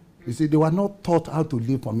 You see, they were not taught how to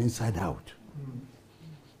live from inside out.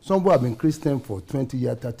 Some who have been Christian for 20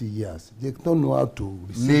 years, 30 years, they don't know how to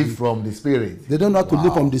live from the spirit. They don't know how to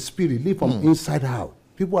live from the spirit, live from inside out.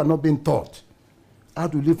 People are not being taught how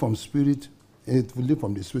to live from spirit, to live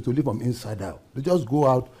from the spirit, to live from inside out. They just go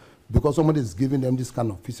out because somebody is giving them this kind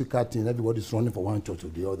of physical thing, everybody's running from one church to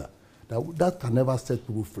the other. That can never set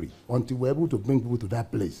people free until we're able to bring people to that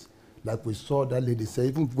place. Like we saw that lady say,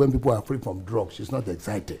 even when people are free from drugs, she's not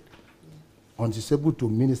excited. And she's able to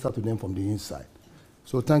minister to them from the inside.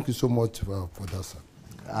 So thank you so much for that, sir.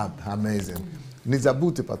 Amazing.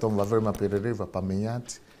 Nizabute potom va vrema perere va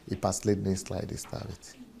pamenyat I последний слайд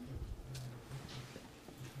ставить.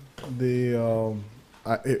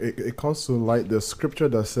 It comes to light the scripture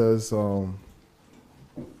that says,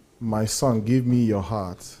 my son, give me your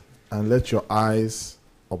heart and let your eyes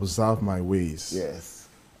observe my ways. Yes.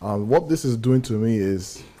 What this is doing to me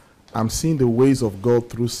is I'm seeing the ways of God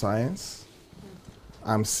through science.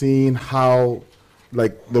 I'm seeing how,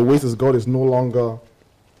 like, the ways of God is no longer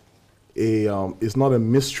it's not a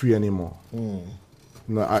mystery anymore.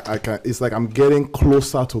 No, I can. It's like I'm getting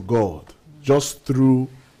closer to God just through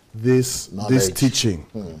this teaching.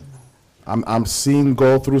 I'm seeing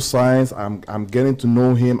God through science. I'm getting to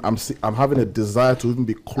know Him. I'm having a desire to even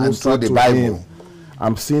be closer to Him.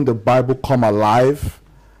 I'm seeing the Bible come alive.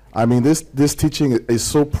 I mean, this teaching is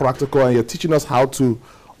so practical, and you're teaching us how to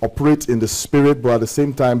operate in the spirit, but at the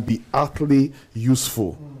same time be earthly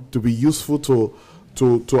useful, to be useful to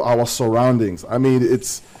our surroundings. I mean,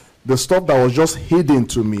 it's the stuff that was just hidden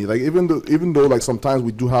to me. Like even though like sometimes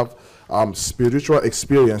we do have spiritual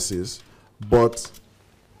experiences, but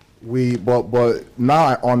now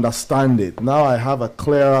I understand it. Now I have a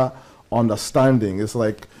clearer understanding. It's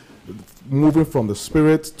like moving from the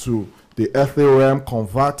spirit to the earthly realm,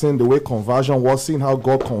 converting, the way conversion was, seeing how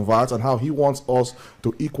God converts and how He wants us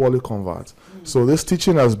to equally convert. So this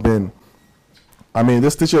teaching has been,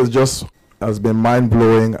 has been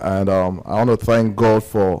mind-blowing, and I want to thank God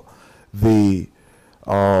for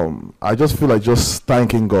I just feel like just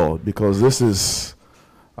thanking God, because this is,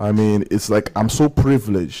 it's like I'm so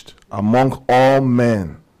privileged among all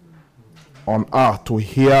men on earth to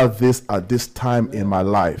hear this at this time in my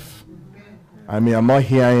life. I'm not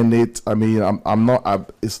hearing it. I'm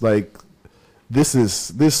not. It's like this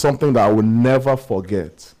is something that I will never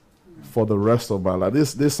forget for the rest of my life.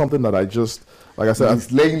 This is something that I just, like I said, it's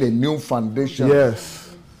laying a new foundation.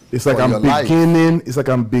 Yes, it's like I'm beginning. Life. It's like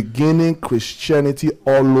I'm beginning Christianity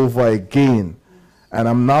all over again, and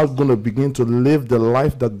I'm now going to begin to live the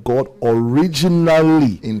life that God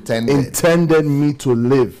originally intended me to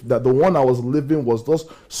live. That the one I was living was just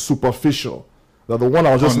superficial. That the one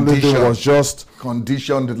I was just living was just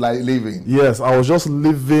conditioned living. Yes, I was just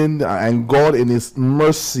living, and God in His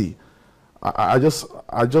mercy, all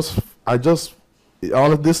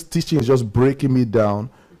of this teaching is just breaking me down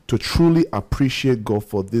to truly appreciate God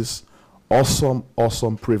for this awesome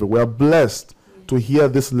privilege. We are blessed to hear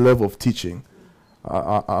this level of teaching.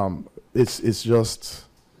 It's just,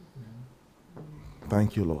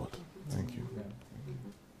 thank you, Lord. Thank you.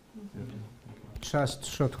 Just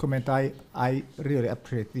short comment. I really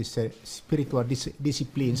appreciate this spiritual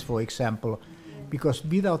disciplines, for example, because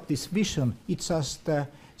without this vision, it's just a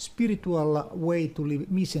spiritual way to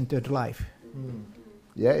live mission-centered life.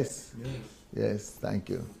 Yes. Thank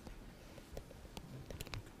you.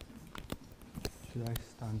 Should I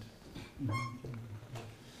stand?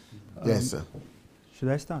 Yes, sir. Should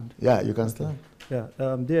I stand? Yeah, you can stand. Yeah,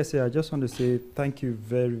 DSA, I just want to say thank you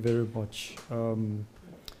very, very much.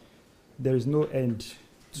 There is no end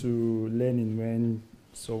to learning when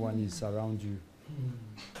someone is around you.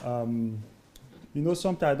 You know,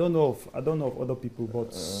 sometimes I don't know of other people,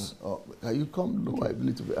 but can you come lower a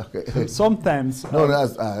little bit? Okay. Sometimes no,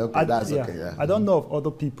 that's okay. That's okay. Yeah. I don't know of other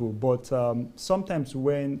people, but sometimes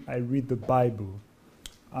when I read the Bible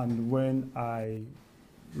and when I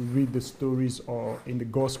read the stories or in the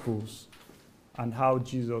Gospels and how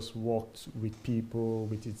Jesus walked with people,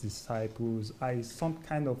 with his disciples, I some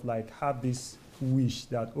kind of like have this wish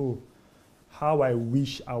that, oh, how I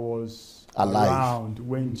wish I was around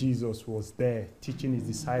when Jesus was there teaching his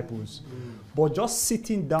disciples. But just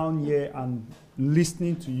sitting down here and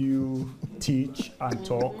listening to you teach and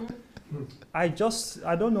talk, I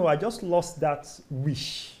don't know, I just lost that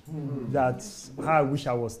wish. That's how I wish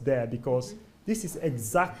I was there, because this is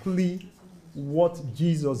exactly what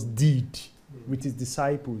Jesus did with his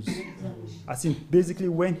disciples. I think basically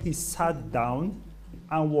when he sat down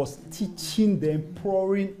and was teaching them,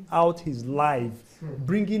 pouring out his life,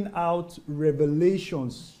 bringing out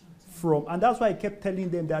revelations from, and that's why I kept telling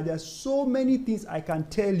them that there are so many things I can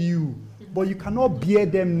tell you, but you cannot bear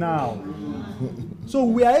them now. So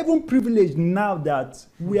we are even privileged now that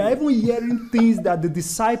we are even hearing things that the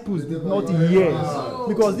disciples did not hear,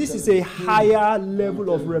 because this is a higher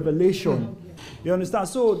level of revelation. You understand?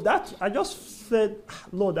 So that I just said,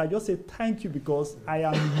 Lord, I just said thank you, because I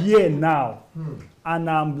am here now, and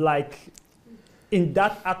I'm like in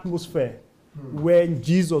that atmosphere when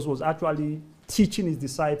Jesus was actually teaching his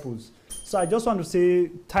disciples. So I just want to say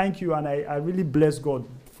thank you, and I really bless God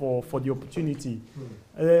for the opportunity.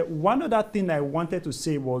 One other thing I wanted to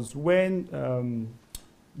say was when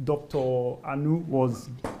Dr. Anu was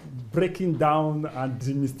breaking down and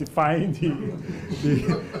demystifying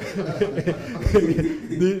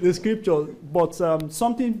the scripture, but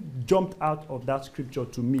something jumped out of that scripture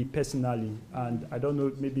to me personally, and I don't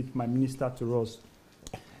know, maybe it might minister to us.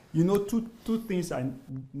 You know, two things I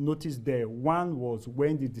noticed there. One was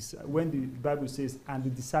when the Bible says, and the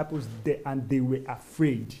disciples, they were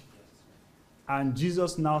afraid. And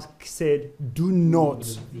Jesus now said, do not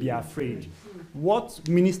be afraid. What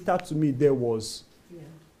ministered to me there was,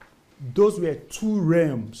 those were two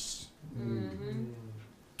realms.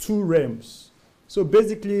 Two realms. So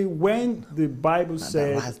basically, when the Bible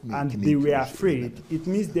said, and they were afraid, it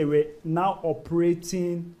means they were now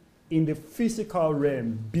operating in the physical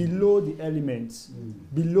realm, below the elements,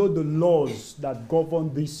 below the laws that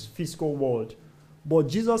govern this physical world. But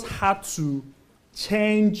Jesus had to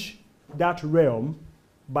change that realm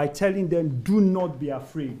by telling them, do not be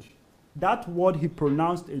afraid. That word he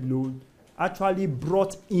pronounced alone actually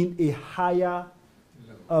brought in a higher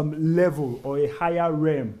level, or a higher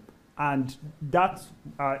realm. And that,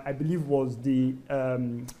 I believe, was the,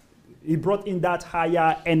 he brought in that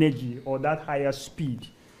higher energy or that higher speed.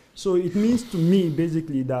 So it means to me,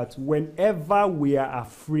 basically, that whenever we are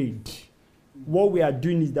afraid, what we are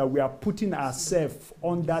doing is that we are putting ourselves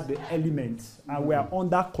under the elements, and we are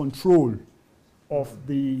under control of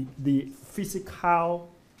the physical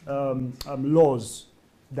laws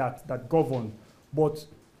that govern. But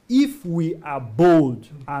if we are bold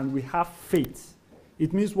and we have faith,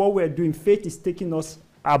 it means what we're doing, faith is taking us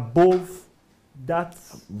above that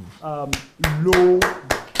low,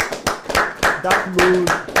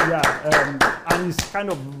 and it's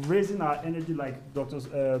kind of raising our energy, like Dr.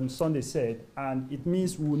 Sunday said, and it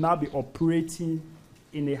means we will now be operating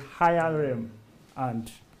in a higher realm.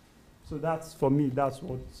 And so that's, for me, that's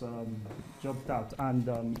what jumped out,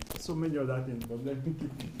 and so many other things, but let me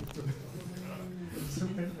keep it.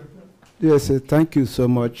 Yes, thank you so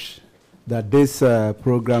much that this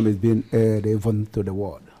program is being aired even to the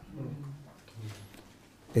world,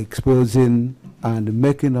 exposing and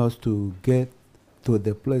making us to get to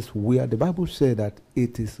the place where the Bible says that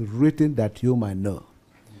it is written that you might know.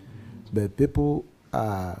 But people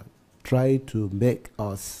are trying to make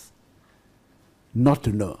us not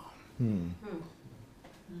to know.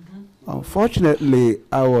 Unfortunately,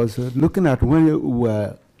 I was looking at when we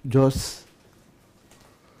were just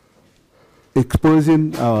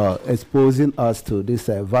exposing us to these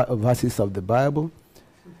verses of the Bible,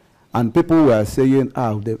 and people were saying,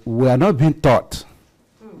 we are not being taught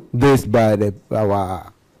this by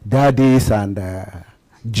our daddies and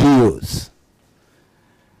Jews.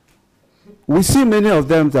 We see many of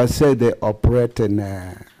them that say they operate in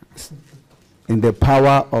the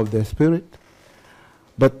power of the Spirit,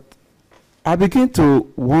 but I begin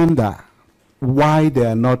to wonder why they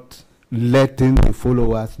are not letting the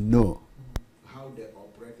followers know how they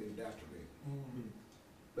operate in that way.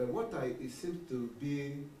 But it seems to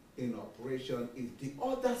be in operation is the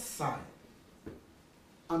other side.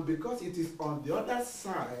 And because it is on the other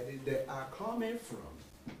side they are coming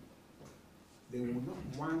from, they will not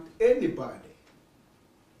want anybody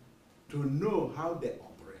to know how they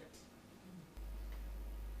operate.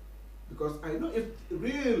 Because I know if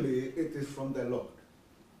really it is from the Lord,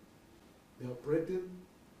 they're operating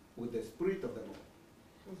with the Spirit of the Lord.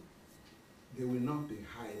 They will not be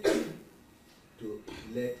hiding to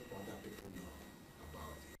let other people know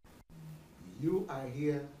about it. You are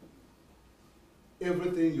here,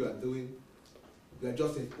 everything you are doing, you are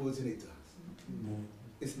just exposing it to us.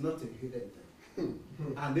 It's not a hidden thing.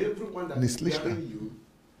 And everyone that is hearing you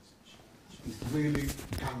is really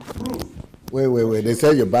can prove. Wait. They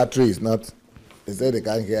said your battery is not. They said they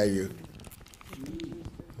can't hear you.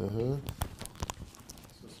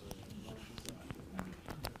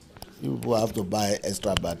 You will have to buy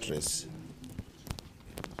extra batteries.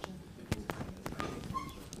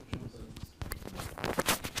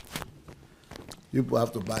 You will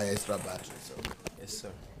have to buy extra batteries. So. Yes, sir.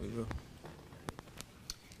 We will.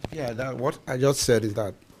 Yeah, what I just said is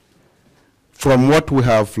that from what we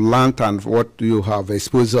have learned and what you have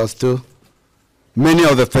exposed us to, many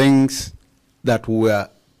of the things that we are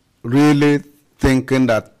really thinking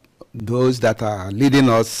that those that are leading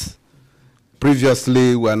us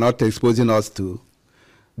previously were not exposing us to,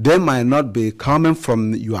 they might not be coming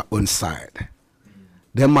from your own side.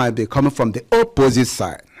 They might be coming from the opposite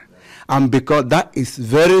side. And because that is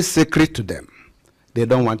very sacred to them, they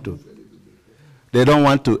don't want to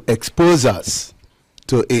expose us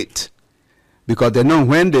to it. Because they know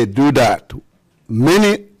when they do that,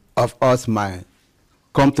 many of us might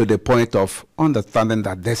come to the point of understanding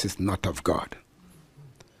that this is not of God.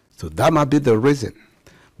 So that might be the reason.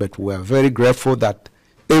 But we are very grateful that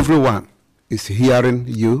everyone is hearing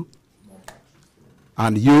you,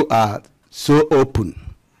 and you are so open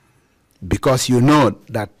because you know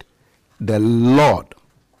that the Lord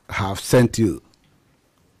have sent you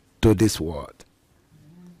to this world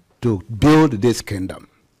to build this kingdom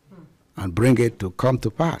and bring it to come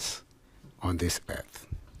to pass on this earth.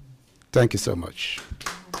 Thank you so much.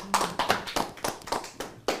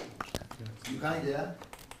 You can't hear?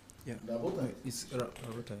 Yeah. It's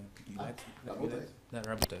Rabota. You like that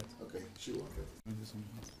Rabota? Okay, she wanted.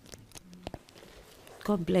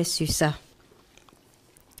 God bless you, sir.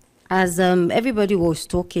 As everybody was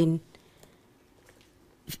talking,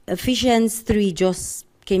 Ephesians 3 just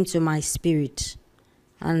came to my spirit.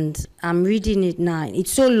 And I'm reading it now.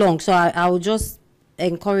 It's so long, so I will just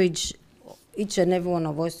encourage each and every one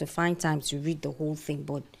of us to find time to read the whole thing.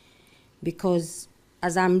 But because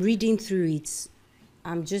as I'm reading through it,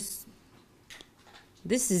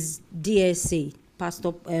 this is DSA,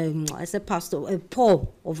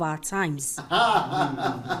 Paul of our times.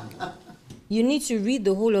 You need to read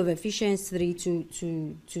the whole of Ephesians 3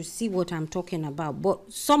 to see what I'm talking about.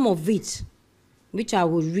 But some of it, which I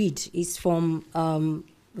will read, is from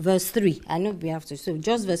verse 3. I know we have to. So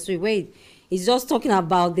just verse 3, where it's just talking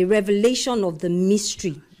about the revelation of the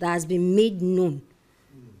mystery that has been made known.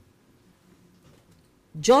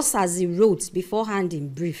 Just as he wrote beforehand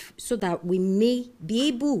in brief, so that we may be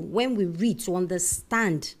able, when we read, to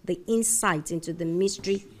understand the insight into the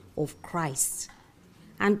mystery of Christ.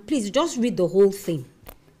 And please just read the whole thing,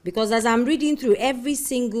 because as I'm reading through every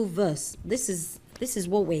single verse, this is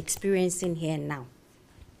what we're experiencing here now,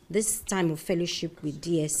 this time of fellowship with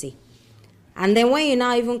DSA. And then when you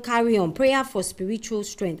now even carry on, prayer for spiritual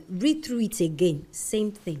strength, read through it again,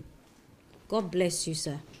 same thing. God bless you,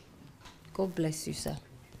 sir. God bless you, sir.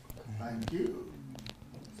 Thank you.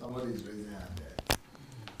 Somebody is raising their hand there.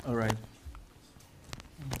 All right.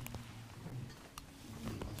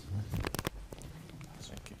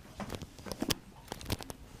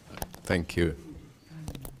 Thank you.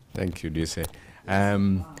 Thank you, Dise.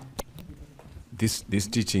 This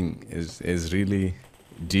teaching is really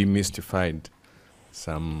demystified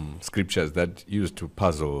some scriptures that used to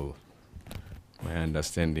puzzle my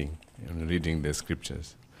understanding in reading the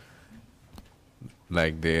scriptures,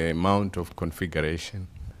 like the amount of configuration.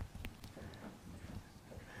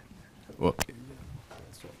 Well,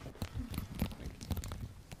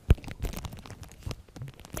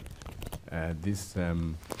 this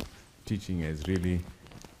teaching has really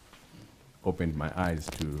opened my eyes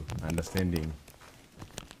to understanding,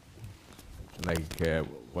 like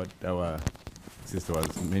what our sister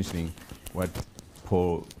was mentioning, what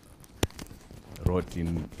Paul wrote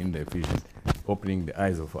in the Ephesians, opening the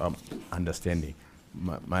eyes of understanding.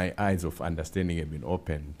 My eyes of understanding have been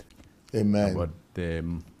opened. Amen. About the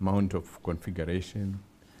amount of configuration,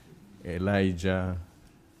 Elijah,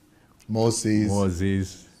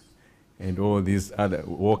 Moses, and all these other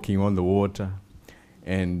walking on the water,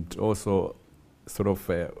 and also sort of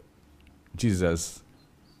Jesus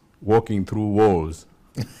walking through walls.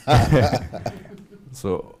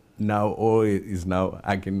 So now all is now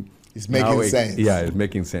I can. It's making sense. Yeah, it's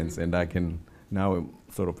making sense, and I can now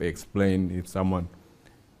sort of explain if someone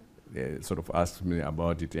sort of asks me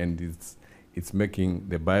about it, and it's making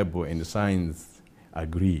the Bible and the science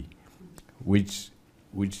agree, which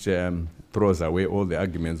throws away all the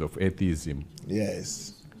arguments of atheism.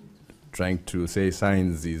 Yes. Trying to say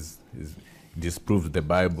science disproves the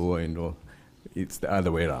Bible and all. It's the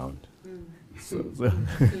other way around.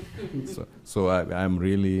 So I'm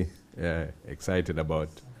really excited about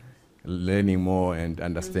learning more and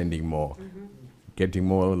understanding more, getting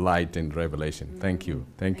more light and revelation. Thank you.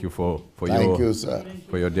 Thank you for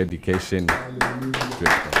your dedication.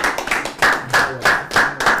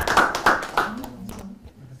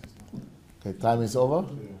 Okay, time is over.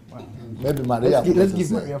 Maybe Maria. Let's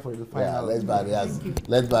give Maria for the final. Yeah,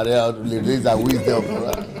 let Maria release her wisdom.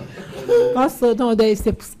 Also, no, there is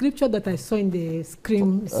a scripture that I saw in the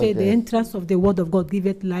screen. Say the entrance of the word of God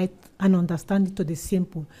giveth light and understanding to the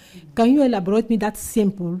simple. Can you elaborate me that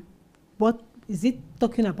simple? What is it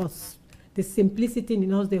talking about? The simplicity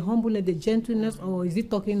in us, the humbleness, the gentleness, or is it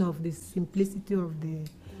talking of the simplicity of the?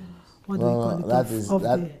 What do we call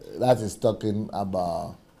it? That is talking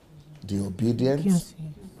about the obedience,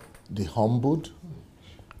 the humbled,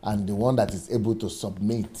 and the one that is able to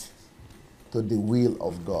submit to the will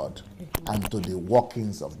of God and to the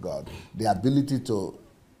workings of God. The ability to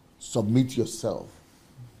submit yourself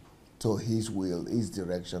to His will, His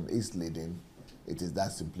direction, His leading. It is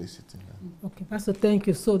that simplicity. Okay, Pastor, thank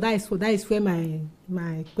you. So that is where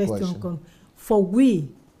my question comes.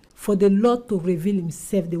 For the Lord to reveal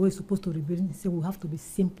Himself the way He's supposed to reveal Himself, we have to be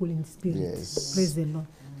simple in spirit. Yes. Praise the Lord.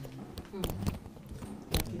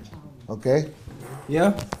 Okay?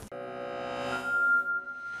 Yeah.